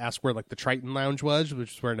hall to ask where like the Triton Lounge was,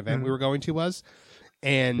 which is where an event we were going to was,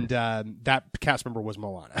 and that cast member was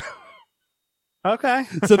Moana. Okay,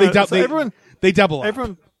 so they double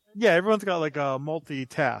up. Everyone's got like a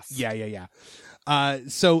multi-task. Yeah.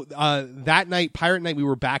 So that night, Pirate Night, we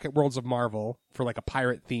were back at Worlds of Marvel for like a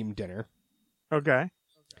pirate themed dinner. Okay.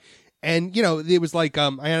 And it was like I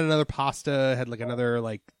had another pasta, had like another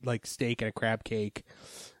like steak and a crab cake,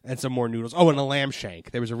 and some more noodles. Oh, and a lamb shank.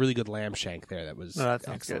 There was a really good lamb shank there that was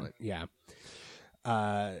excellent. Good.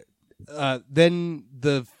 Yeah. Then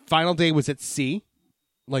the final day was at sea,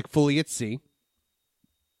 like fully at sea,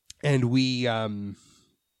 and we I'm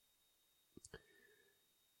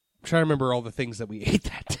trying to remember all the things that we ate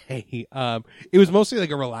that day. It was mostly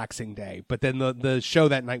like a relaxing day, but then the show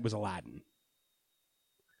that night was Aladdin.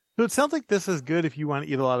 So it sounds like this is good if you want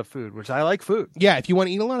to eat a lot of food, which I like food. Yeah, if you want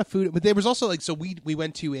to eat a lot of food, but there was also like we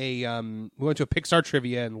went to a Pixar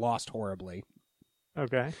trivia and lost horribly.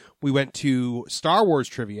 Okay. We went to Star Wars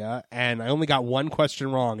trivia and I only got one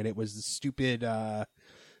question wrong, and it was the stupid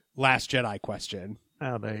Last Jedi question.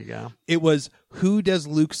 Oh, there you go. It was, who does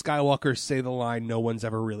Luke Skywalker say the line "No one's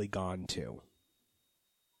ever really gone to"?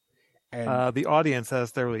 And the audience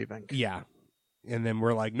as they're leaving. Yeah. And then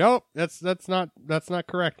we're like, nope, that's not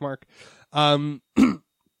correct, Mark. The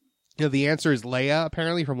answer is Leia,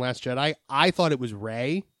 apparently, from Last Jedi. I thought it was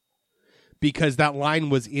Rey because that line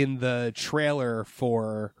was in the trailer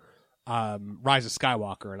for Rise of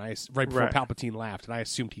Skywalker, and right before Palpatine laughed, and I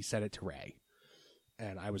assumed he said it to Rey,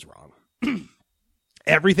 and I was wrong.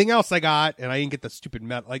 Everything else I got, and I didn't get the stupid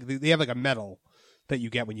medal. Like they have like a medal that you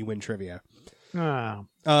get when you win trivia. Oh.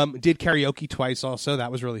 Did karaoke twice also.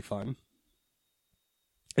 That was really fun.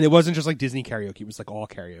 And it wasn't just like Disney karaoke. It was like all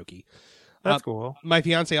karaoke. That's cool. My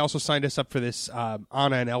fiance also signed us up for this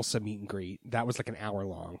Anna and Elsa meet and greet. That was like an hour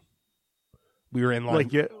long. We were in line.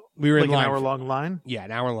 We were in line. An hour-long line? Yeah,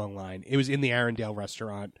 an hour-long line. It was in the Arendelle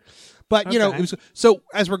restaurant. But, it was... So,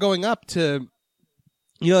 as we're going up to...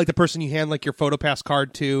 like the person you hand like your PhotoPass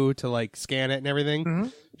card to like scan it and everything, mm-hmm.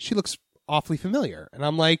 She looks awfully familiar. And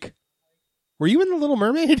I'm like, were you in The Little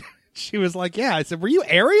Mermaid? She was like, yeah. I said, were you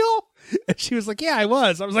Ariel? And she was like, yeah, I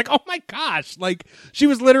was. I was like, oh my gosh. Like, she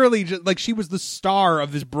was literally just like, she was the star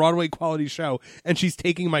of this Broadway quality show. And she's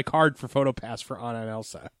taking my card for PhotoPass for Anna and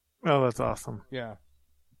Elsa. Oh, that's awesome. Yeah.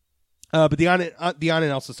 But the Anna and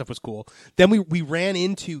Elsa stuff was cool. Then we ran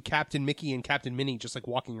into Captain Mickey and Captain Minnie just like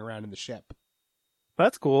walking around in the ship.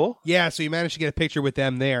 That's cool. Yeah, so you managed to get a picture with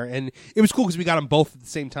them there. And it was cool because we got them both at the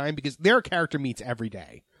same time because their character meets every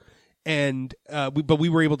day. And but we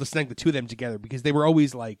were able to snag the two of them together because they were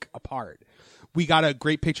always like apart. We got a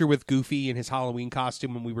great picture with Goofy in his Halloween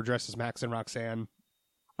costume when we were dressed as Max and Roxanne.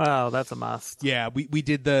 Oh, that's a must. Yeah, we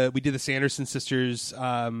did the Sanderson sisters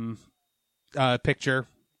picture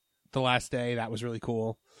the last day. That was really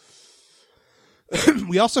cool.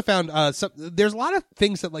 We also found there's a lot of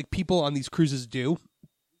things that like people on these cruises do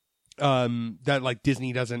that like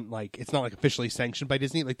Disney doesn't like. It's not like officially sanctioned by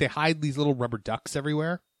Disney. Like they hide these little rubber ducks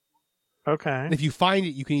everywhere. Okay. And if you find it,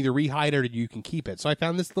 you can either rehide it or you can keep it. So I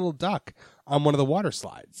found this little duck on one of the water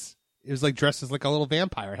slides. It was like dressed as like a little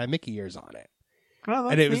vampire. It had Mickey ears on it. Oh,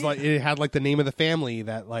 and it was like it had like the name of the family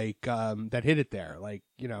that like that hid it there, like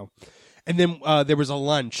And then there was a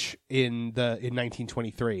lunch in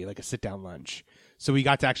 1923, like a sit down lunch. So we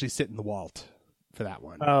got to actually sit in the Walt for that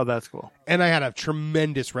one. Oh, that's cool. And I had a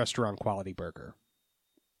tremendous restaurant quality burger.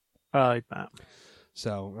 I like that.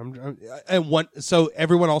 So so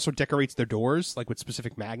everyone also decorates their doors like with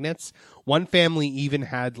specific magnets. One family even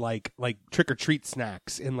had like trick or treat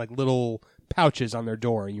snacks in like little pouches on their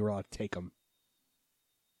door, and you were allowed to take them.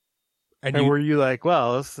 And were you like,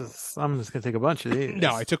 well, I'm just going to take a bunch of these?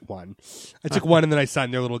 No, I took one. And then I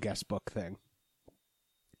signed their little guest book thing.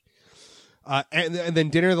 And then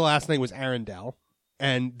dinner the last night was Arendelle.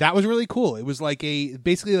 And that was really cool. It was like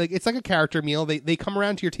it's like a character meal. They come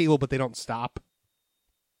around to your table, but they don't stop.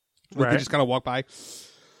 Like Right. They just kind of walk by.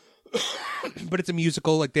 But it's a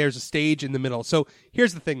musical. Like there's a stage in the middle. So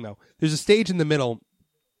here's the thing, though. There's a stage in the middle.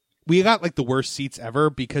 We got like the worst seats ever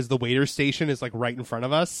because the waiter's station is like right in front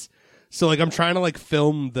of us. So like I'm trying to like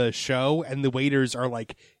film the show, and the waiters are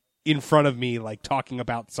like in front of me, like talking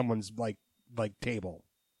about someone's like table.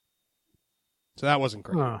 So that wasn't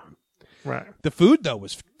great. Oh, right. The food though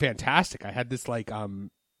was fantastic. I had this like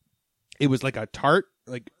it was like a tart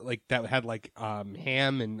like that had like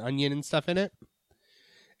ham and onion and stuff in it.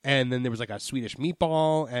 And then there was like a Swedish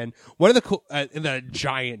meatball, and one of the cool and a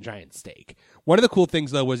giant steak. One of the cool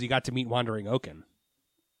things though was you got to meet Wandering Oaken.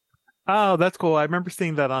 Oh, that's cool. I remember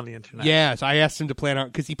seeing that on the internet. Yeah, so I asked him to plan out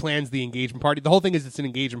because he plans the engagement party. The whole thing is it's an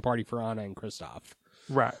engagement party for Anna and Kristoff.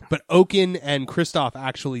 Right. But Oaken and Kristoff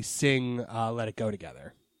actually sing Let It Go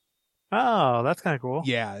together. Oh, that's kind of cool.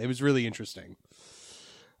 Yeah, it was really interesting.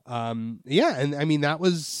 Yeah, and I mean that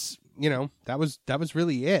was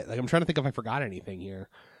really it. Like I'm trying to think if I forgot anything here.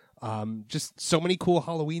 Just so many cool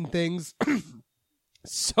Halloween things.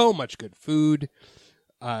 So much good food.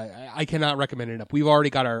 I cannot recommend it enough. We've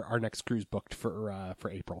already got our next cruise booked for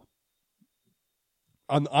April.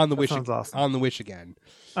 On the Wish, sounds awesome. On the Wish again.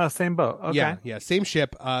 Same boat. Okay. Yeah, same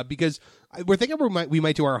ship. Because we're thinking we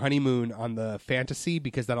might do our honeymoon on the Fantasy,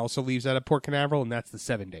 because that also leaves out of Port Canaveral, and that's the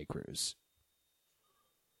 7-day cruise.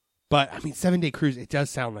 But I mean, 7-day cruise, it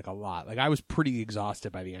does sound like a lot. Like I was pretty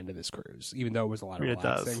exhausted by the end of this cruise, even though it was a lot of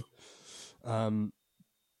relaxing. It does.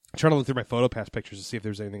 Trying to look through my PhotoPass pictures to see if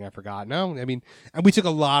there's anything I forgot. No, I mean, and we took a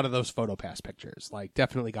lot of those PhotoPass pictures. Like,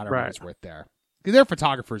 definitely got our money's worth there. Because there are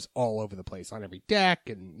photographers all over the place on every deck,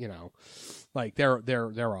 and like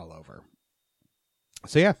they're all over.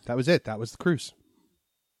 So yeah, that was it. That was the cruise.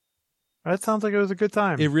 That sounds like it was a good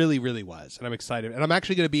time. It really, really was, and I'm excited. And I'm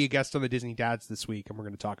actually going to be a guest on the Disney Dads this week, and we're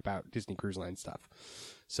going to talk about Disney Cruise Line stuff.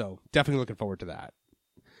 So definitely looking forward to that.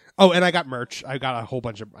 Oh, and I got merch. I bought a whole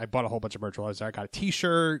bunch of merch while I was there. I got a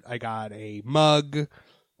T-shirt. I got a mug.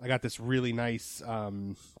 I got this really nice,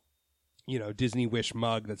 Disney Wish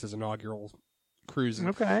mug that says inaugural cruise.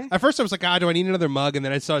 Okay. At first I was like, do I need another mug? And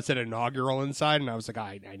then I saw it said inaugural inside, and I was like,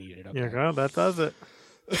 I need it. Okay. Yeah, go. That does it.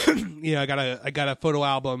 Yeah, I got a photo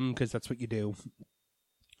album because that's what you do.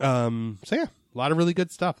 So yeah, a lot of really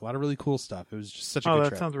good stuff. A lot of really cool stuff. It was just such a good trip. Oh,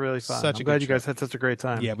 that sounds really fun. I'm glad you guys had such a great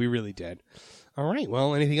time. Yeah, we really did. All right.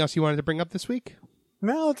 Well, anything else you wanted to bring up this week?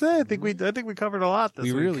 No, that's it. I think we covered a lot this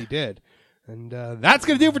week. We really did. And that's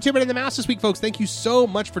going to do it for 2 Minutes in the Mouse this week, folks. Thank you so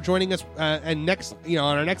much for joining us. And next, on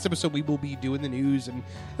our next episode, we will be doing the news, and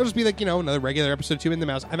it'll just be like, another regular episode of 2 Minutes in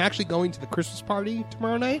the Mouse. I'm actually going to the Christmas party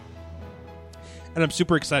tomorrow night, and I'm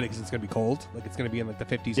super excited because it's going to be cold. Like, it's going to be in like the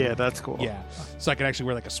 50s. Yeah, that's cool. Yeah, so I can actually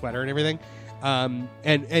wear like a sweater and everything. And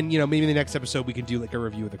maybe in the next episode we can do like a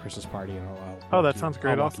review of the Christmas party, and that sounds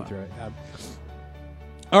great. I'll walk you through it.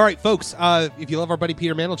 All right, folks, if you love our buddy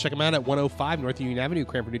Peter Mandel, check him out at 105 North Union Avenue,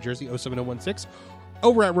 Cranford, New Jersey, 07016,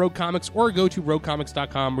 over at Rogue Comics, or go to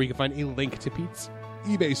roguecomics.com where you can find a link to Pete's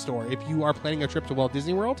eBay store if you are planning a trip to Walt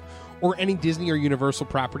Disney World or any Disney or Universal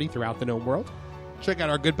property throughout the known world. Check out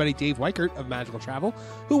our good buddy Dave Weichert of Magical Travel,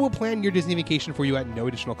 who will plan your Disney vacation for you at no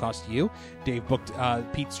additional cost to you. Dave booked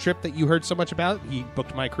Pete's trip that you heard so much about. He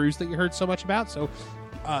booked my cruise that you heard so much about. So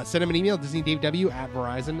send him an email,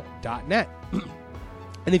 DisneyDaveW@Verizon.net.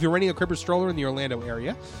 And if you're renting a crib or stroller in the Orlando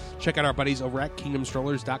area, check out our buddies over at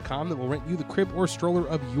KingdomStrollers.com that will rent you the crib or stroller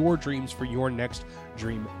of your dreams for your next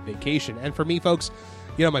dream vacation. And for me, folks,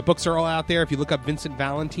 my books are all out there. If you look up Vincent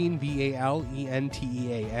Valentine,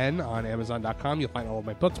 VALENTEAN on Amazon.com, you'll find all of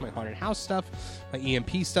my books, my haunted house stuff, my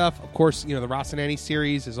EMP stuff. Of course, the Ross and Annie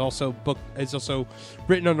series is also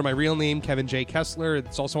written under my real name, Kevin J. Kessler.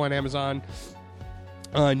 It's also on Amazon.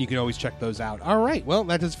 And you can always check those out. All right. Well,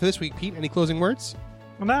 that does it for this week. Pete, any closing words?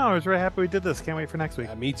 Well, no, I was very happy we did this. Can't wait for next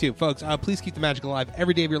week. Me too. Folks, please keep the magic alive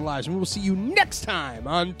every day of your lives, and we will see you next time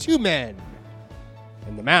on 2 Men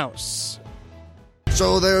and the Mouse.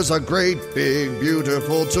 So there's a great, big,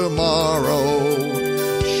 beautiful tomorrow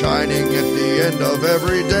shining at the end of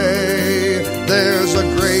every day. There's a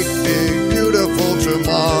great, big, beautiful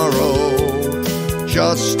tomorrow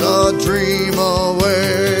just a dream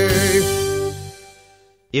away.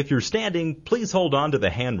 If you're standing, please hold on to the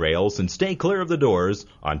handrails and stay clear of the doors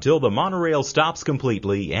until the monorail stops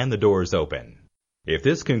completely and the doors open. If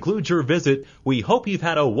this concludes your visit, we hope you've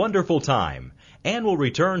had a wonderful time and will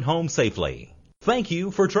return home safely. Thank you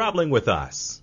for traveling with us.